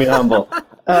 Keep me humble.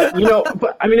 But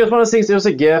I mean, it was one of those things. It was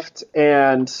a gift,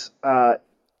 and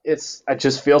it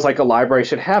just feels like a library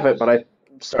should have it. But I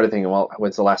started thinking, well,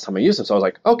 when's the last time I used them? So I was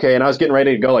like, okay. And I was getting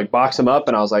ready to go like box them up,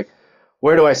 and I was like,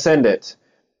 where do I send it?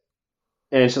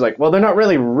 And she's like, well, they're not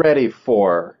really ready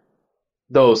for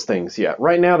those things yet.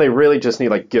 Right now, they really just need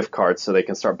like gift cards so they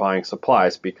can start buying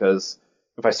supplies, because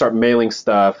if I start mailing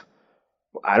stuff,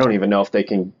 I don't even know if they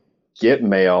can get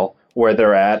mail where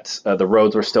they're at. The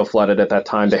roads were still flooded at that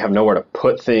time. They have nowhere to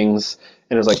put things.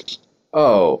 And it was like,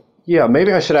 oh, yeah,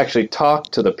 maybe I should actually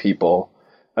talk to the people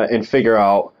and figure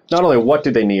out not only what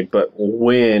do they need, but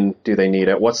when do they need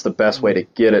it? What's the best way to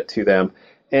get it to them?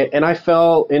 And I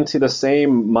fell into the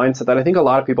same mindset that I think a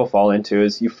lot of people fall into,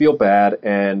 is you feel bad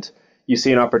and you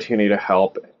see an opportunity to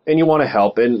help and you want to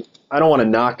help. And I don't want to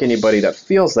knock anybody that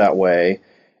feels that way.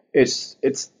 It's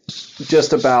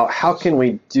just about how can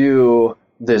we do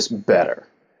this better.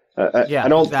 I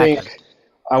don't think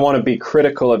I want to be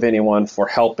critical of anyone for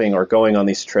helping or going on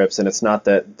these trips, and it's not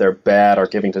that they're bad or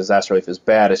giving to disaster relief is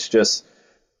bad. It's just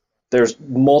there's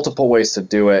multiple ways to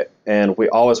do it, and we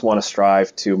always want to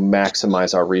strive to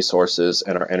maximize our resources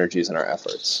and our energies and our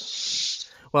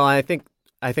efforts. Well, I think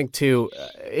too,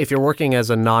 if you're working as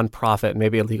a nonprofit,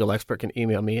 maybe a legal expert can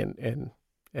email me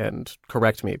and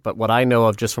correct me, but what I know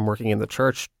of just from working in the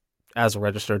church as a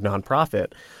registered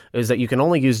nonprofit is that you can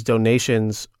only use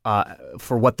donations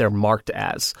for what they're marked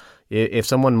as. If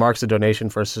someone marks a donation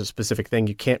for a specific thing,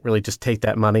 you can't really just take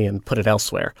that money and put it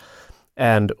elsewhere.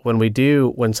 And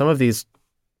when some of these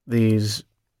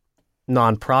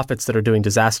nonprofits that are doing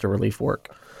disaster relief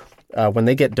work, when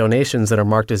they get donations that are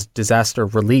marked as disaster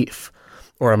relief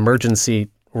or emergency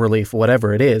relief,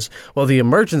 whatever it is, well, the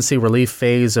emergency relief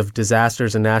phase of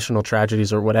disasters and national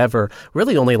tragedies or whatever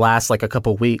really only lasts like a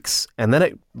couple weeks, and then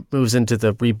it moves into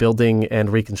the rebuilding and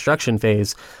reconstruction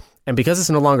phase. And because it's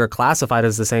no longer classified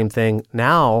as the same thing,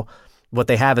 now what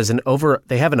they have is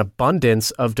they have an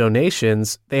abundance of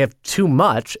donations. They have too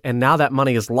much, and now that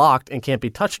money is locked and can't be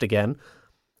touched again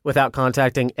without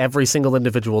contacting every single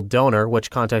individual donor,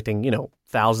 which contacting,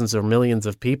 thousands or millions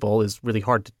of people is really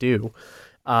hard to do.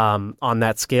 On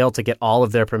that scale, to get all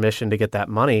of their permission to get that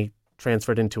money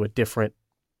transferred into a different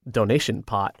donation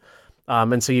pot.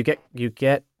 And so you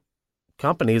get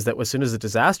companies that as soon as the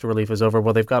disaster relief is over,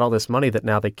 well, they've got all this money that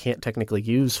now they can't technically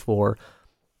use for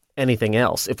anything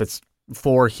else. If it's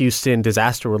for Houston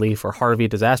disaster relief or Harvey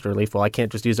disaster relief, well, I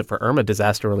can't just use it for Irma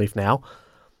disaster relief now.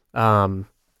 And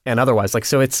otherwise,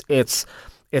 so it's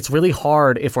really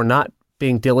hard if we're not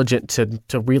being diligent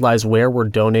to realize where we're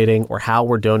donating or how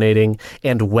we're donating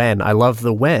and when. I love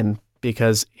the when,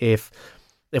 because if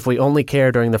we only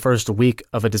care during the first week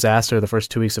of a disaster, the first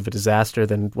 2 weeks of a disaster,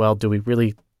 then, well, do we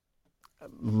really?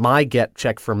 My get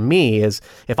check for me is,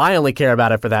 if I only care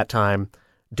about it for that time,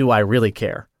 do I really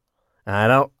care? And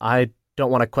I don't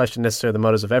want to question necessarily the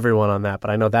motives of everyone on that, but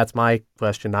I know that's my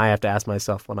question I have to ask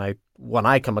myself when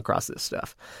I come across this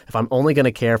stuff. If I'm only going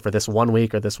to care for this 1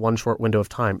 week or this one short window of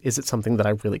time, is it something that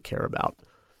I really care about?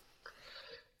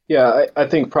 Yeah, I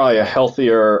think probably a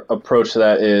healthier approach to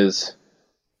that is,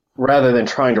 rather than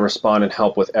trying to respond and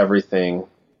help with everything,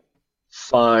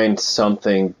 find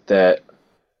something that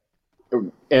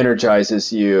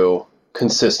energizes you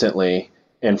consistently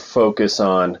and focus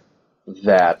on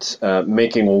that.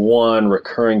 Making one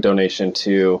recurring donation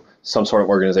to some sort of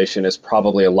organization is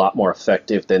probably a lot more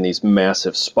effective than these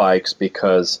massive spikes,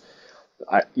 because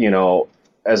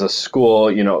as a school,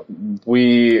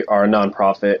 we are a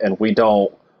nonprofit and we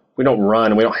don't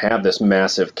have this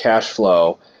massive cash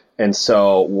flow. And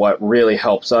so what really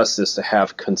helps us is to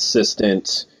have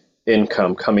consistent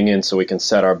income coming in so we can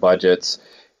set our budgets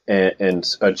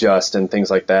and adjust and things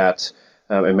like that.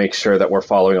 and make sure that we're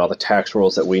following all the tax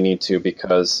rules that we need to,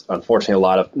 because unfortunately a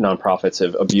lot of nonprofits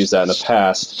have abused that in the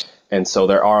past. And so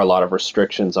there are a lot of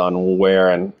restrictions on where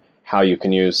and how you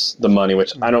can use the money,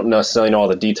 which I don't necessarily know all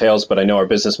the details, but I know our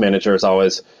business manager is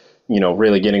always,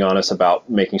 really getting on us about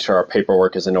making sure our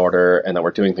paperwork is in order and that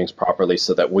we're doing things properly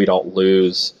so that we don't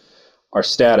lose our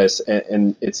status.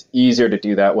 And it's easier to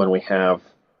do that when we have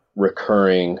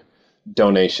recurring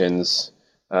donations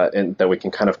and that we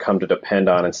can kind of come to depend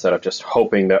on, instead of just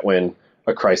hoping that when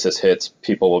a crisis hits,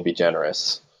 people will be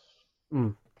generous.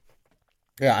 Mm.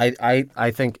 Yeah,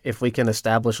 I think if we can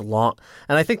establish and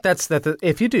I think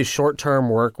if you do short-term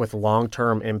work with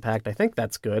long-term impact, I think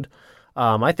that's good.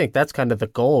 I think that's kind of the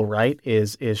goal, right?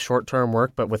 Is short-term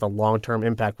work, but with a long-term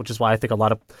impact, which is why I think a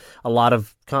lot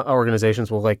of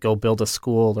organizations will go build a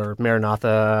school, or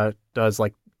Maranatha does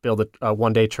build a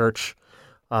one-day church.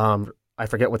 I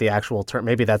forget what the actual term,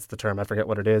 maybe that's the term, I forget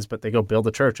what it is, but they go build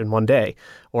a church in one day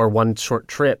or one short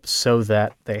trip so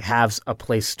that they have a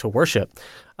place to worship.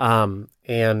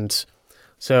 And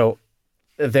so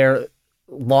their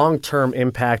long-term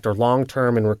impact, or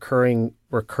long-term and recurring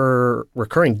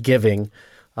giving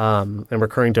and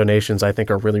recurring donations, I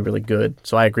think are really, really good.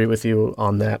 So I agree with you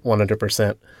on that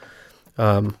 100%.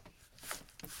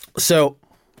 So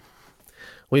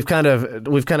we've kind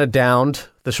of downed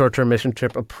the short-term mission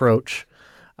trip approach.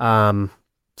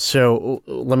 So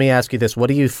let me ask you this. What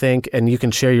do you think, and you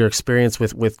can share your experience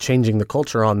with changing the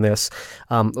culture on this,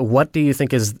 what do you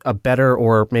think is a better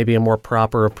or maybe a more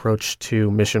proper approach to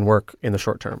mission work in the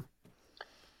short term?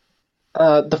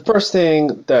 The first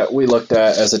thing that we looked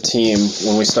at as a team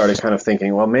when we started kind of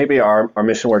thinking, well, maybe our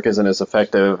mission work isn't as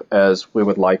effective as we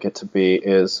would like it to be,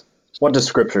 is what does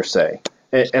Scripture say?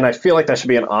 And I feel like that should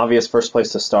be an obvious first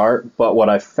place to start, but what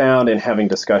I've found in having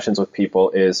discussions with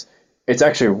people is it's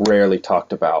actually rarely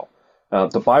talked about.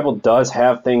 The Bible does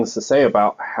have things to say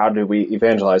about how do we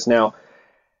evangelize. Now,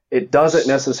 it doesn't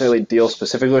necessarily deal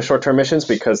specifically with short-term missions,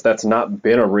 because that's not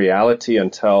been a reality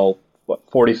until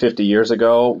 40, 50 years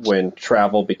ago, when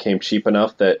travel became cheap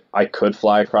enough that I could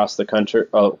fly across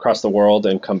the world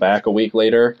and come back a week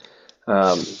later.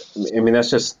 That's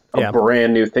just a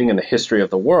brand new thing in the history of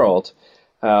the world.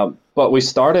 But we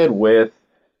started with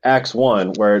Acts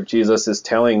 1, where Jesus is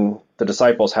telling the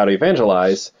disciples how to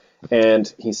evangelize.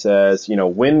 And he says,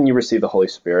 when you receive the Holy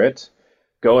Spirit,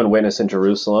 go and witness in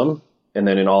Jerusalem, and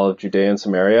then in all of Judea and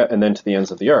Samaria, and then to the ends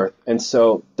of the earth. And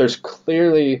so there's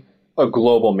clearly a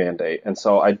global mandate. And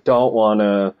so I don't want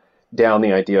to down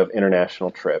the idea of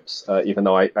international trips, even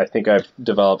though I think I've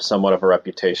developed somewhat of a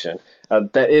reputation.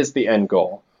 That is the end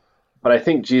goal. But I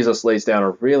think Jesus lays down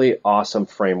a really awesome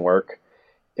framework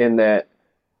in that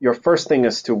your first thing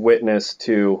is to witness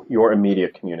to your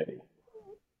immediate community.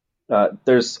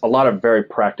 There's a lot of very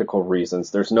practical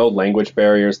reasons. There's no language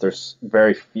barriers. There's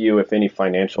very few, if any,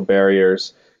 financial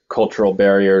barriers, cultural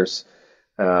barriers.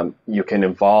 You can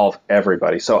involve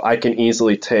everybody. So I can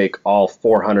easily take all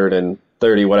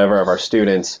 430 whatever of our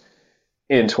students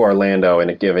into Orlando in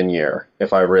a given year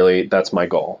if that's my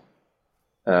goal.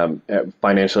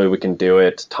 Financially, we can do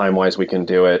it. Time-wise, we can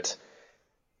do it.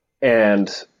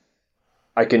 And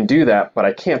I can do that, but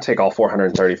I can't take all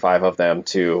 435 of them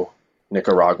to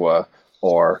Nicaragua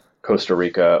or Costa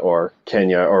Rica or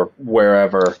Kenya or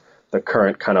wherever the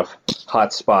current kind of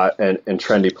hot spot and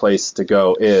trendy place to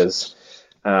go is.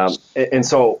 And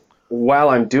so while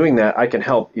I'm doing that, I can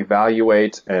help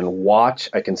evaluate and watch.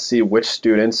 I can see which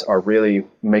students are really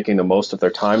making the most of their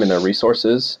time and their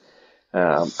resources.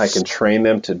 I can train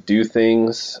them to do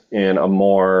things in a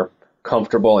more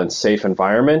comfortable and safe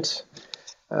environment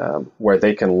where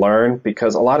they can learn,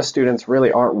 because a lot of students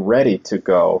really aren't ready to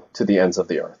go to the ends of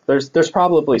the earth. There's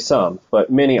probably some, but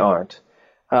many aren't.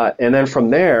 And then from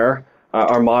there,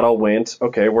 our model went,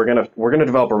 okay, we're gonna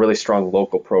develop a really strong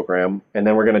local program, and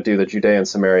then we're gonna do the Judea and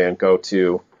Samaria and go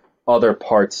to other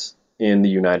parts in the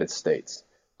United States,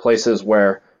 places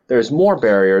where there's more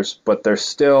barriers, but they're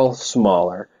still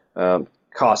smaller.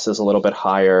 Cost is a little bit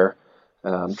higher.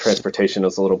 Transportation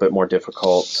is a little bit more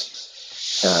difficult.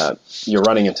 You're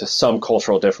running into some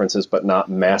cultural differences, but not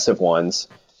massive ones.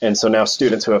 And so now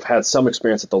students who have had some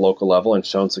experience at the local level and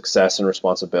shown success and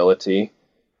responsibility,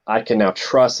 I can now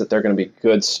trust that they're going to be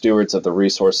good stewards of the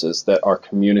resources that our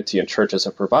community and churches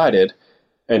have provided,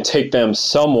 and take them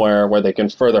somewhere where they can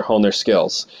further hone their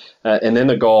skills. And then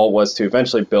the goal was to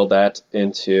eventually build that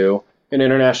into an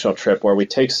international trip where we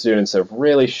take students that have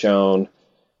really shown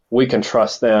we can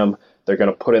trust them. They're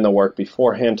going to put in the work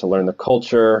beforehand to learn the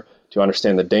culture, to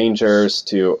understand the dangers,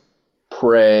 to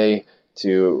pray,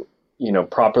 to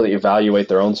properly evaluate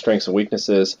their own strengths and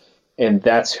weaknesses. And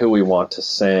that's who we want to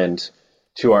send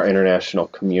to our international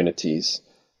communities,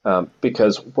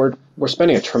 because we're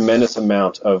spending a tremendous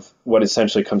amount of what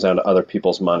essentially comes down to other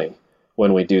people's money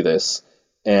when we do this,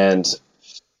 and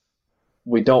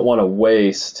we don't want to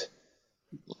waste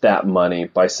that money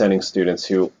by sending students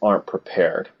who aren't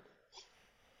prepared.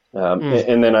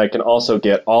 And then I can also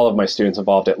get all of my students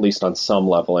involved at least on some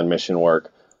level in mission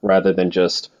work, rather than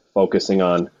just focusing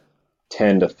on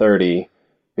 10 to 30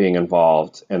 being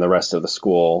involved and the rest of the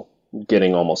school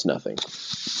getting almost nothing.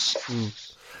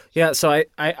 Yeah, so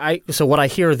so what I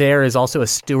hear there is also a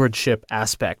stewardship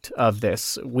aspect of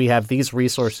this. We have these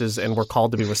resources and we're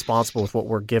called to be responsible with what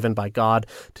we're given by God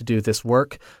to do this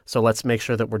work. So let's make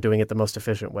sure that we're doing it the most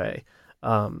efficient way.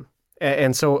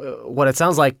 And so what it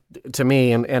sounds like to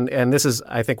me, and this is,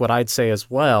 I think, what I'd say as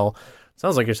well,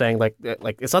 sounds like you're saying like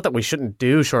it's not that we shouldn't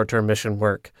do short-term mission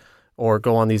work or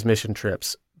go on these mission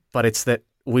trips, but it's that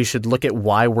we should look at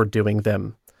why we're doing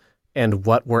them and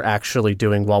what we're actually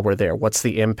doing while we're there. What's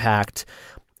the impact,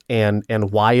 and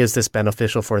why is this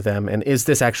beneficial for them, and is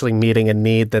this actually meeting a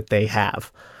need that they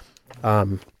have? I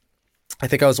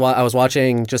think I was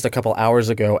watching just a couple hours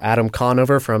ago Adam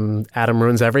Conover from Adam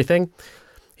Ruins Everything.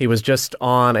 He was just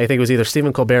on, I think it was either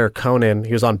Stephen Colbert or Conan.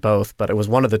 He was on both, but it was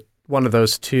one of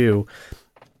those two,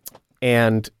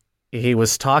 and he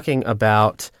was talking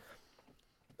about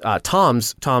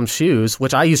Tom's shoes,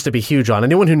 which I used to be huge on.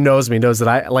 Anyone who knows me knows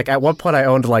that at one point I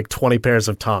owned like 20 pairs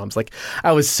of Tom's. Like,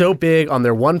 I was so big on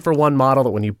their 1-for-1 model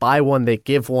that when you buy one, they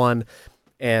give one.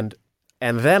 And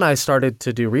then I started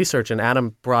to do research, and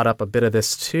Adam brought up a bit of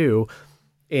this too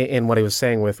in what he was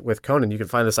saying with Conan. You can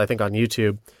find this, I think, on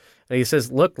YouTube. And he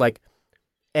says, look,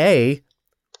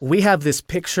 we have this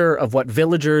picture of what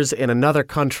villagers in another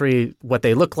country, what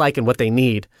they look like and what they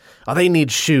need. Oh, they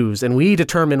need shoes, and we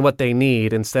determine what they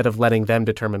need instead of letting them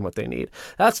determine what they need.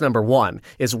 That's number one,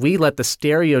 is we let the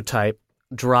stereotype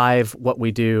drive what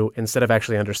we do instead of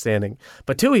actually understanding.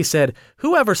 But two, he said,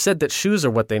 whoever said that shoes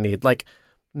are what they need? Like,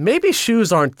 maybe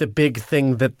shoes aren't the big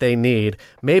thing that they need.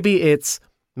 Maybe it's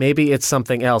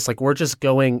something else. Like, we're just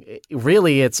going,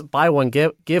 really, it's buy one,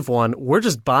 give one. We're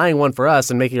just buying one for us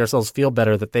and making ourselves feel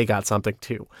better that they got something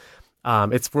too.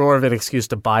 It's more of an excuse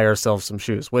to buy ourselves some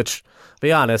shoes, which,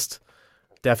 be honest,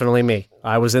 definitely me.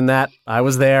 I was in that. I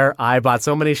was there. I bought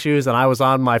so many shoes, and I was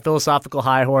on my philosophical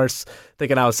high horse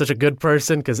thinking I was such a good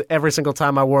person, because every single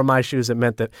time I wore my shoes, it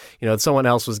meant that, someone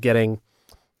else was getting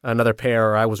another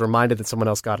pair, or I was reminded that someone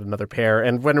else got another pair.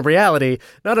 And when in reality,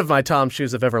 none of my Tom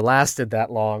shoes have ever lasted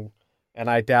that long.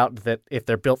 And I doubt that if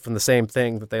they're built from the same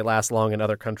thing, that they last long in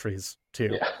other countries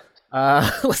too. Yeah.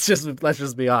 Let's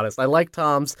just be honest. I like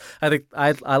Toms. I think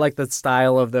I like the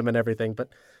style of them and everything, but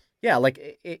yeah,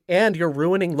 and you're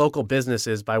ruining local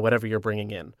businesses by whatever you're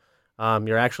bringing in.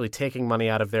 You're actually taking money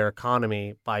out of their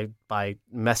economy by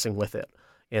messing with it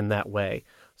in that way.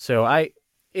 So I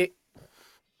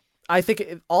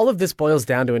think all of this boils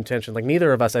down to intention. Like,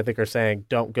 neither of us, I think, are saying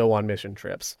don't go on mission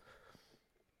trips.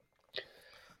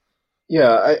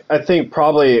 Yeah, I think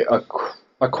probably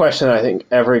a question I think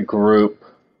every group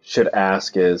should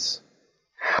ask is,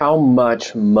 how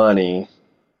much money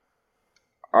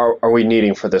are we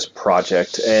needing for this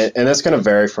project? And that's going to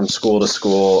vary from school to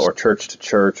school or church to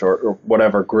church or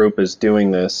whatever group is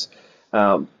doing this.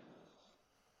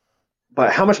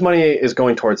 But how much money is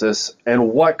going towards this,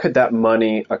 and what could that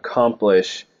money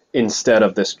accomplish instead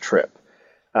of this trip?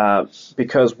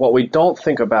 Because what we don't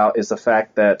think about is the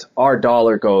fact that our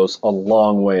dollar goes a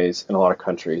long ways in a lot of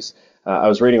countries. I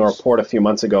was reading a report a few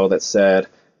months ago that said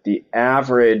the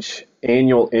average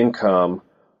annual income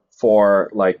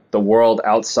for the world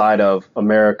outside of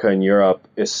America and Europe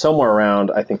is somewhere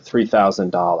around, I think,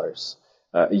 $3,000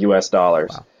 US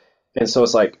dollars. Wow. And so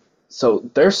it's so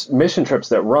there's mission trips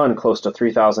that run close to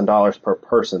 $3,000 per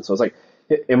person. So it's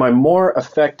am I more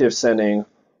effective sending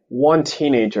one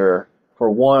teenager for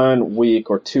 1 week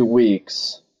or 2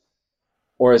 weeks,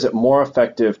 or is it more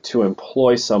effective to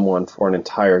employ someone for an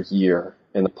entire year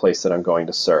in the place that I'm going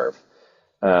to serve?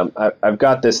 I've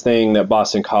got this thing that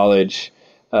Boston College,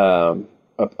 a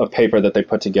paper that they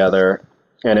put together,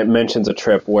 and it mentions a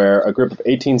trip where a group of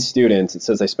 18 students, it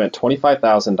says they spent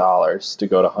 $25,000 to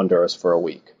go to Honduras for a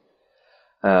week.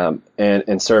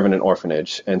 And serve in an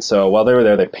orphanage. And so while they were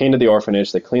there, they painted the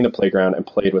orphanage, they cleaned the playground, and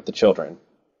played with the children,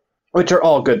 which are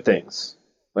all good things.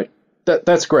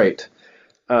 That's great.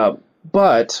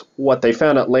 But what they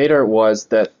found out later was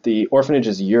that the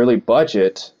orphanage's yearly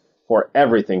budget for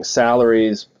everything,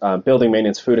 salaries, building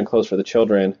maintenance, food and clothes for the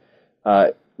children,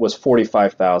 was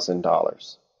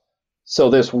 $45,000. So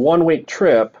this 1 week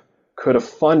trip could have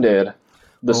funded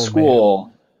the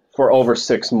school for over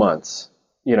 6 months.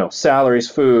 Salaries,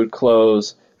 food,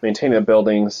 clothes, maintaining the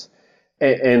buildings.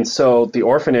 And so the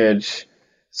orphanage,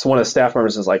 so one of the staff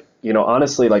members is like,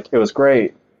 honestly, like it was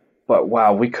great, but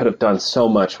wow, we could have done so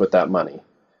much with that money.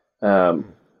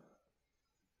 And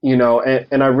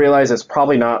I realize it's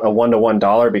probably not a one-to-one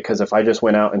dollar, because if I just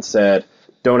went out and said,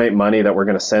 donate money that we're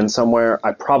going to send somewhere,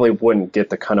 I probably wouldn't get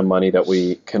the kind of money that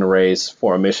we can raise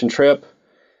for a mission trip.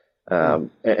 And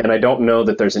I don't know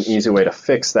that there's an easy way to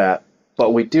fix that,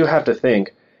 but we do have to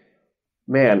think,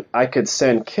 man, I could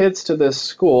send kids to this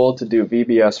school to do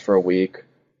VBS for a week,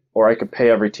 or I could pay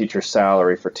every teacher's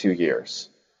salary for 2 years.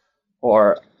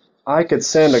 Or I could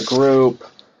send a group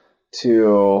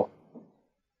to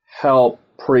help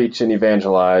preach and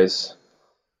evangelize,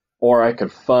 or I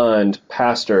could fund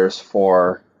pastors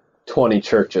for 20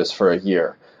 churches for a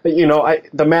year.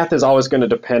 The math is always going to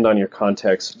depend on your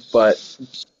context, but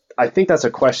I think that's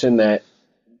a question that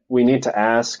we need to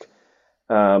ask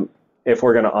if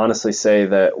we're going to honestly say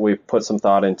that we've put some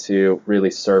thought into really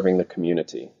serving the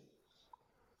community.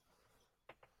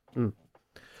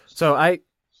 So I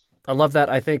love that.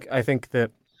 I think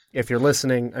that if you're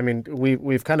listening, I mean,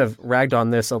 we've kind of ragged on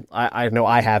this. I know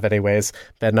I have anyways,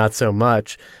 but not so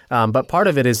much. But part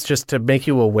of it is just to make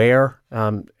you aware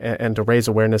and to raise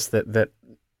awareness that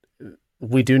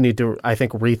we do need to, I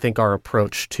think, rethink our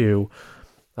approach to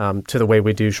the way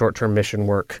we do short-term mission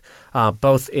work,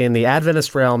 both in the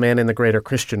Adventist realm and in the greater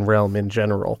Christian realm in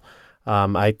general.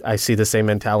 I see the same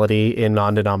mentality in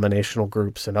non-denominational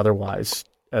groups and otherwise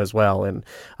as well. And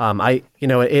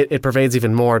it pervades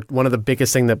even more. One of the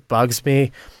biggest thing that bugs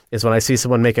me is when I see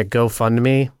someone make a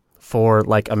GoFundMe for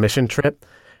like a mission trip,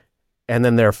 and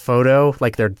then their photo,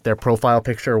 like their profile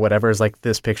picture or whatever, is like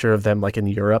this picture of them like in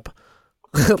Europe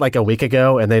like a week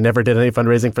ago, and they never did any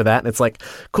fundraising for that. And it's like,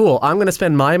 cool, I'm going to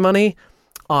spend my money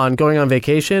on going on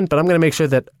vacation, but I'm going to make sure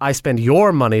that I spend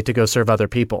your money to go serve other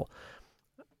people.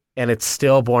 And it's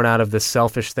still born out of this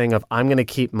selfish thing of, I'm going to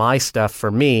keep my stuff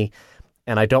for me,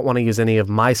 and I don't want to use any of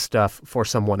my stuff for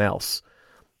someone else.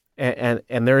 And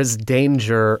there is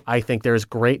danger. I think there is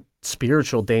great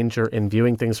spiritual danger in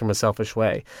viewing things from a selfish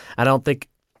way. I don't think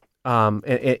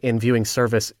in viewing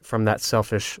service from that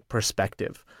selfish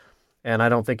perspective. And I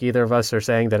don't think either of us are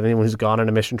saying that anyone who's gone on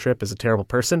a mission trip is a terrible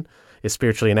person, is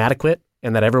spiritually inadequate,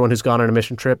 and that everyone who's gone on a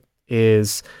mission trip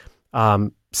is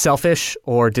selfish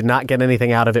or did not get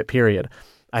anything out of it, period.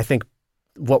 I think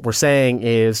what we're saying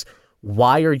is,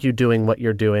 why are you doing what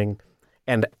you're doing,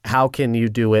 and how can you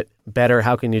do it better?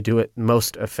 How can you do it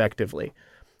most effectively?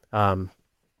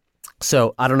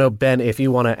 So I don't know, Ben, if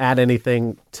you want to add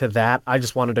anything to that. I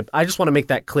just want to make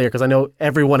that clear, because I know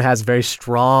everyone has very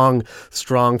strong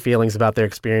feelings about their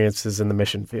experiences in the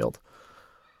mission field.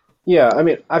 Yeah, I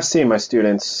mean, I've seen my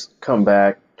students come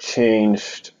back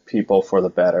changed people for the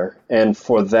better, and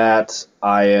for that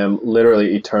I am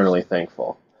literally eternally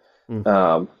thankful.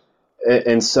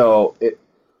 And so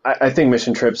I think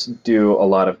mission trips do a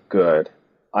lot of good.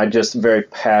 I'm just very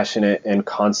passionate and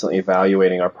constantly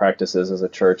evaluating our practices as a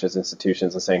church, as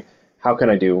institutions, and saying, how can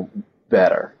I do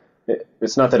better?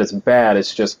 It's not that it's bad,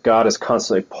 it's just God is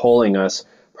constantly pulling us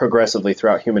progressively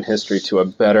throughout human history to a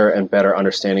better and better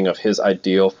understanding of his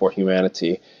ideal for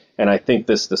humanity. And I think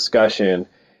this discussion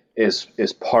is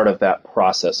part of that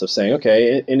process of saying,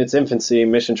 okay, in its infancy,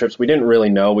 mission trips, we didn't really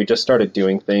know. We just started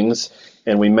doing things,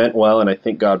 and we meant well, and I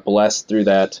think God blessed through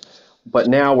that. But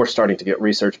now we're starting to get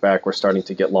research back. We're starting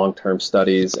to get long-term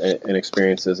studies and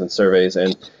experiences and surveys.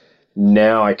 And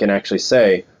now I can actually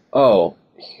say, oh,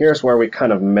 here's where we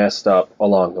kind of messed up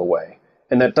along the way.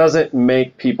 And that doesn't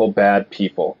make people bad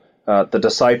people. The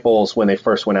disciples, when they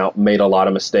first went out, made a lot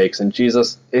of mistakes. And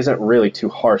Jesus isn't really too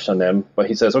harsh on them. But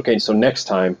he says, okay, so next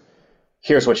time,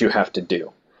 here's what you have to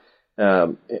do.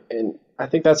 And I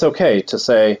think that's okay to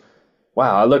say,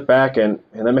 wow, I look back and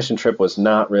that mission trip was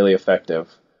not really effective.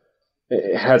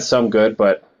 It had some good,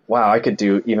 but wow, I could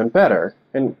do even better.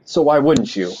 And so why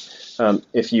wouldn't you,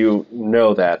 if you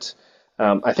know that?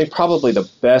 I think probably the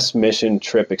best mission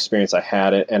trip experience I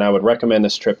had, and I would recommend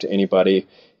this trip to anybody,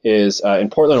 is in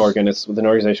Portland, Oregon. It's with an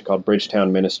organization called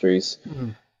Bridgetown Ministries.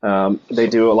 They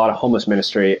do a lot of homeless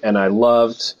ministry, and I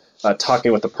loved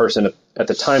talking with the person at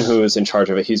the time who was in charge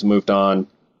of it. He's moved on.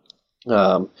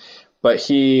 But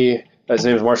his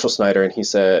name is Marshall Snyder, and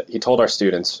he told our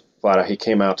students, he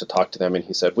came out to talk to them, and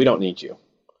he said, we don't need you.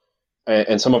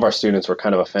 And some of our students were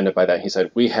kind of offended by that. He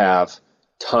said, we have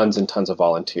tons and tons of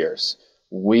volunteers.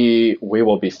 We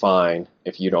will be fine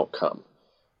if you don't come.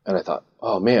 And I thought,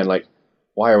 oh man,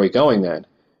 why are we going then?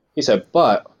 He said,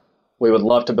 but we would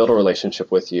love to build a relationship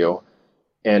with you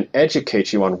and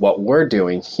educate you on what we're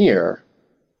doing here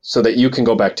so that you can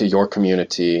go back to your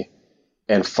community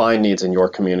and find needs in your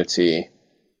community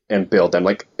and build them.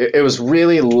 Like it was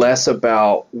really less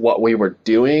about what we were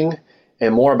doing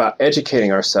and more about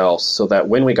educating ourselves so that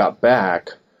when we got back,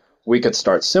 we could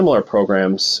start similar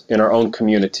programs in our own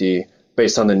community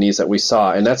based on the needs that we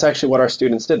saw. And that's actually what our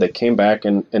students did. They came back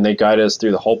and they guided us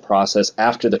through the whole process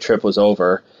after the trip was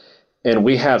over. And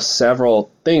we have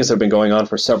several things that have been going on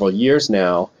for several years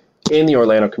now in the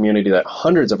Orlando community that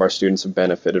hundreds of our students have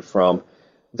benefited from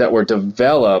that were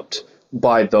developed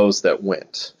by those that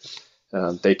went.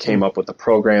 They came up with the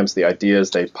programs, the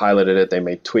ideas, they piloted it, they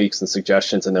made tweaks and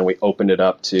suggestions, and then we opened it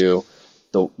up to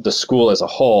the school as a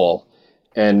whole.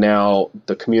 And now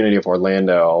the community of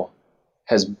Orlando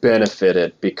has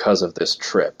benefited because of this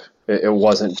trip. It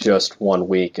wasn't just 1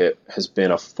 week. It has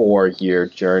been a 4-year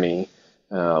journey,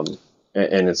 and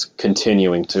it's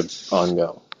continuing to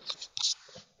ongo.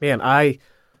 Man, I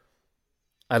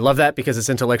love that because it's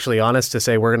intellectually honest to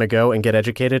say we're going to go and get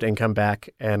educated and come back,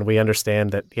 and we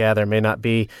understand that, yeah, there may not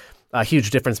be a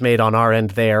huge difference made on our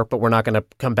end there, but we're not going to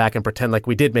come back and pretend like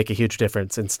we did make a huge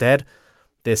difference. Instead,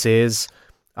 this is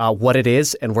what it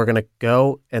is, and we're going to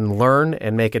go and learn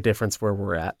and make a difference where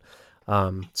we're at.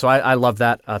 So I love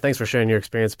that. Thanks for sharing your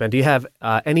experience, Ben. Do you have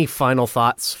any final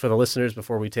thoughts for the listeners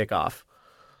before we take off?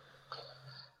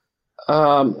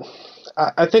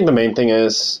 I think the main thing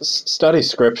is study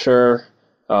Scripture.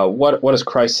 What does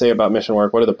Christ say about mission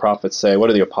work? What do the prophets say? What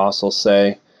do the apostles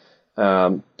say?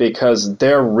 Because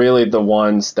they're really the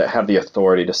ones that have the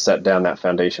authority to set down that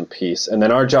foundation piece. And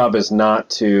then our job is not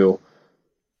to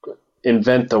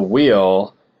invent the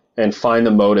wheel and find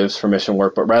the motives for mission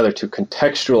work, but rather to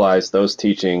contextualize those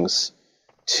teachings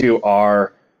to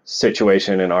our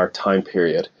situation and our time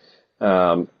period,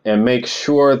 and make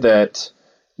sure that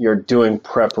you're doing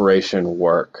preparation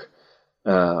work.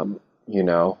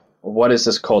 What is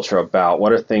this culture about?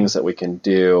 What are things that we can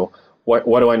do? What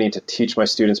do I need to teach my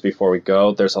students before we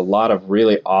go? There's a lot of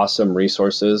really awesome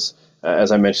resources.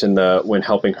 As I mentioned, the When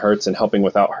Helping Hurts and Helping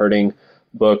Without Hurting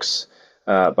books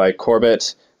by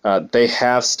Corbett. They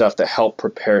have stuff that help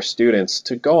prepare students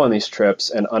to go on these trips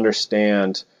and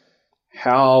understand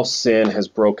how sin has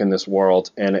broken this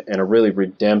world and a really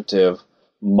redemptive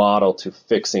model to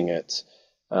fixing it.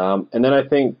 And then I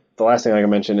think the last thing I can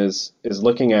mention is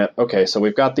looking at, okay, so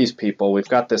we've got these people, we've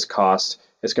got this cost,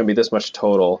 it's going to be this much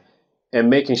total, and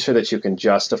making sure that you can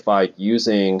justify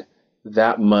using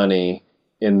that money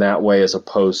in that way as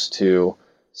opposed to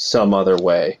some other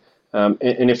way.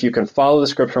 And if you can follow the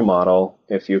scriptural model,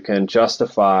 if you can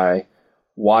justify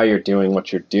why you're doing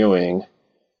what you're doing,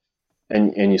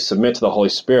 and you submit to the Holy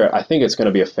Spirit, I think it's going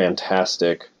to be a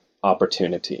fantastic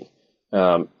opportunity.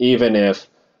 Even if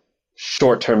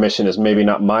short-term mission is maybe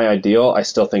not my ideal, I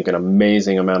still think an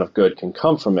amazing amount of good can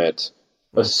come from it,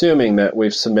 assuming that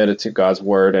we've submitted to God's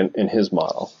word and his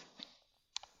model.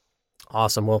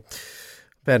 Awesome. Well,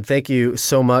 Ben, thank you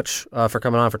so much for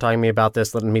coming on, for talking to me about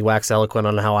this, letting me wax eloquent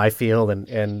on how I feel,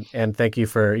 and thank you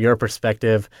for your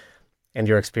perspective and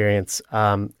your experience.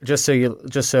 Just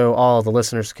so all the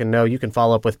listeners can know, you can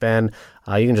follow up with Ben.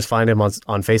 You can just find him on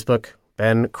Facebook,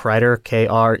 Ben Kreiter,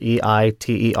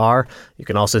 Kreiter. You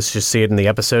can also just see it in the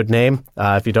episode name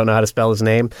if you don't know how to spell his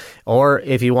name. Or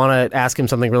if you want to ask him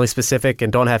something really specific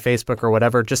and don't have Facebook or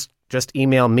whatever, just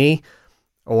email me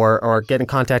or get in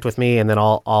contact with me, and then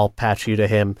I'll patch you to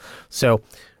him. So,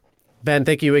 Ben,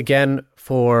 thank you again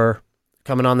for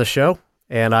coming on the show.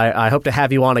 And I hope to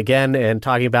have you on again and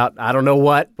talking about, I don't know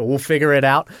what, but we'll figure it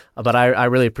out. But I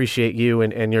really appreciate you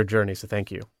and your journey. So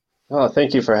thank you. Oh,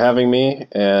 thank you for having me.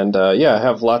 And I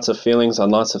have lots of feelings on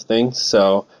lots of things.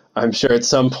 So I'm sure at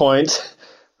some point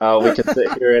we can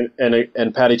sit here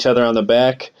and pat each other on the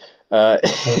back.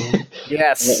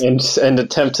 Yes. And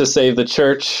attempt to save the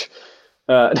church,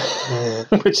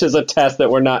 which is a task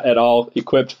that we're not at all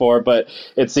equipped for. But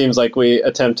it seems like we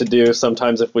attempt to do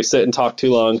sometimes if we sit and talk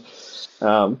too long.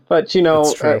 But,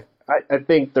 I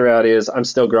think the reality is I'm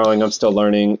still growing, I'm still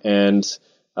learning, and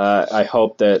I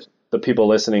hope that the people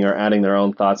listening are adding their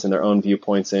own thoughts and their own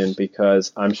viewpoints in,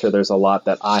 because I'm sure there's a lot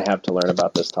that I have to learn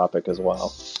about this topic as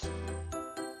well.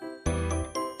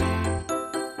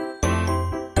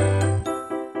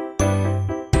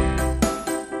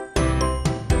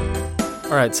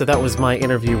 All right, so that was my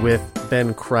interview with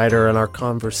Ben Kreiter and our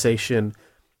conversation.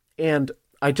 And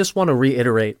I just want to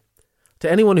reiterate,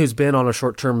 to anyone who's been on a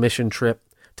short-term mission trip,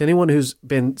 to anyone who's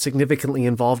been significantly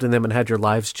involved in them and had your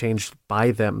lives changed by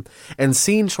them, and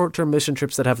seen short-term mission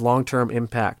trips that have long-term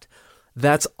impact,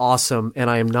 that's awesome.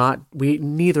 And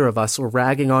neither of us are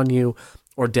ragging on you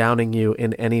or downing you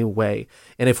in any way.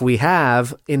 And if we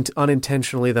have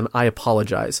unintentionally, then I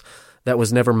apologize. That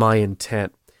was never my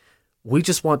intent. We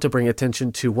just want to bring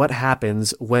attention to what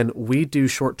happens when we do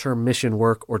short-term mission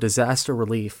work or disaster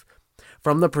relief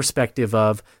from the perspective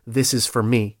of, this is for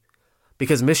me.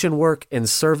 Because mission work and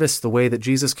service, the way that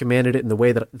Jesus commanded it and the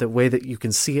way that you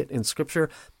can see it in Scripture,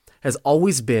 has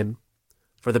always been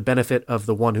for the benefit of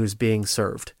the one who's being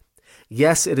served.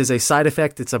 Yes, it is a side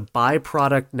effect. It's a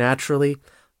byproduct naturally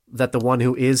that the one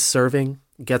who is serving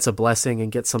gets a blessing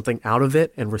and gets something out of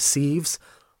it and receives,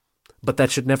 but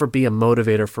that should never be a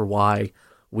motivator for why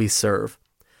we serve.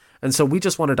 And so we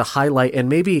just wanted to highlight and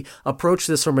maybe approach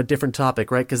this from a different topic,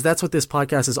 right? Because that's what this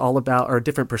podcast is all about, or a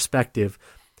different perspective.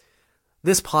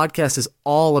 This podcast is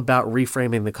all about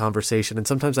reframing the conversation, and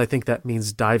sometimes I think that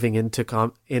means diving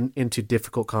into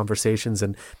difficult conversations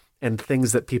and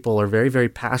things that people are very, very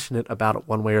passionate about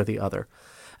one way or the other.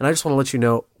 And I just want to let you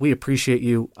know, we appreciate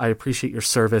you. I appreciate your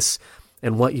service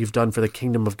and what you've done for the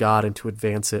kingdom of God and to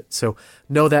advance it. So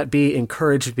know that, be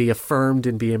encouraged, be affirmed,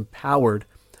 and be empowered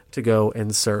to go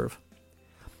and serve.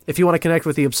 If you want to connect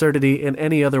with The Absurdity in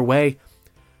any other way,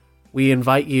 we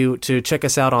invite you to check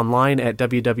us out online at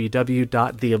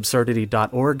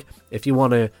www.theabsurdity.org. If you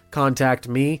want to contact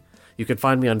me, you can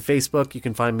find me on Facebook. You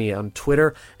can find me on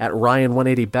Twitter at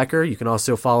Ryan180Becker. You can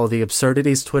also follow The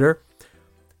Absurdity's Twitter.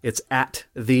 It's at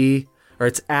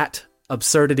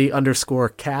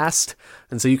absurdity_cast.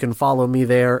 And so you can follow me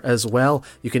there as well.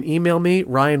 You can email me,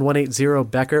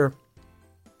 Ryan180Becker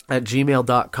at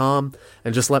gmail.com,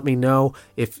 and just let me know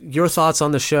if your thoughts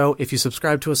on the show. If you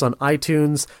subscribe to us on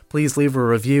iTunes, please leave a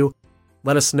review.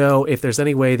 Let us know if there's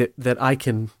any way that I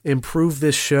can improve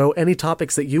this show, any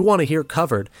topics that you want to hear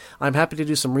covered. I'm happy to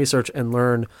do some research and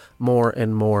learn more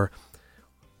and more.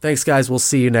 Thanks, guys. We'll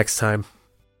see you next time.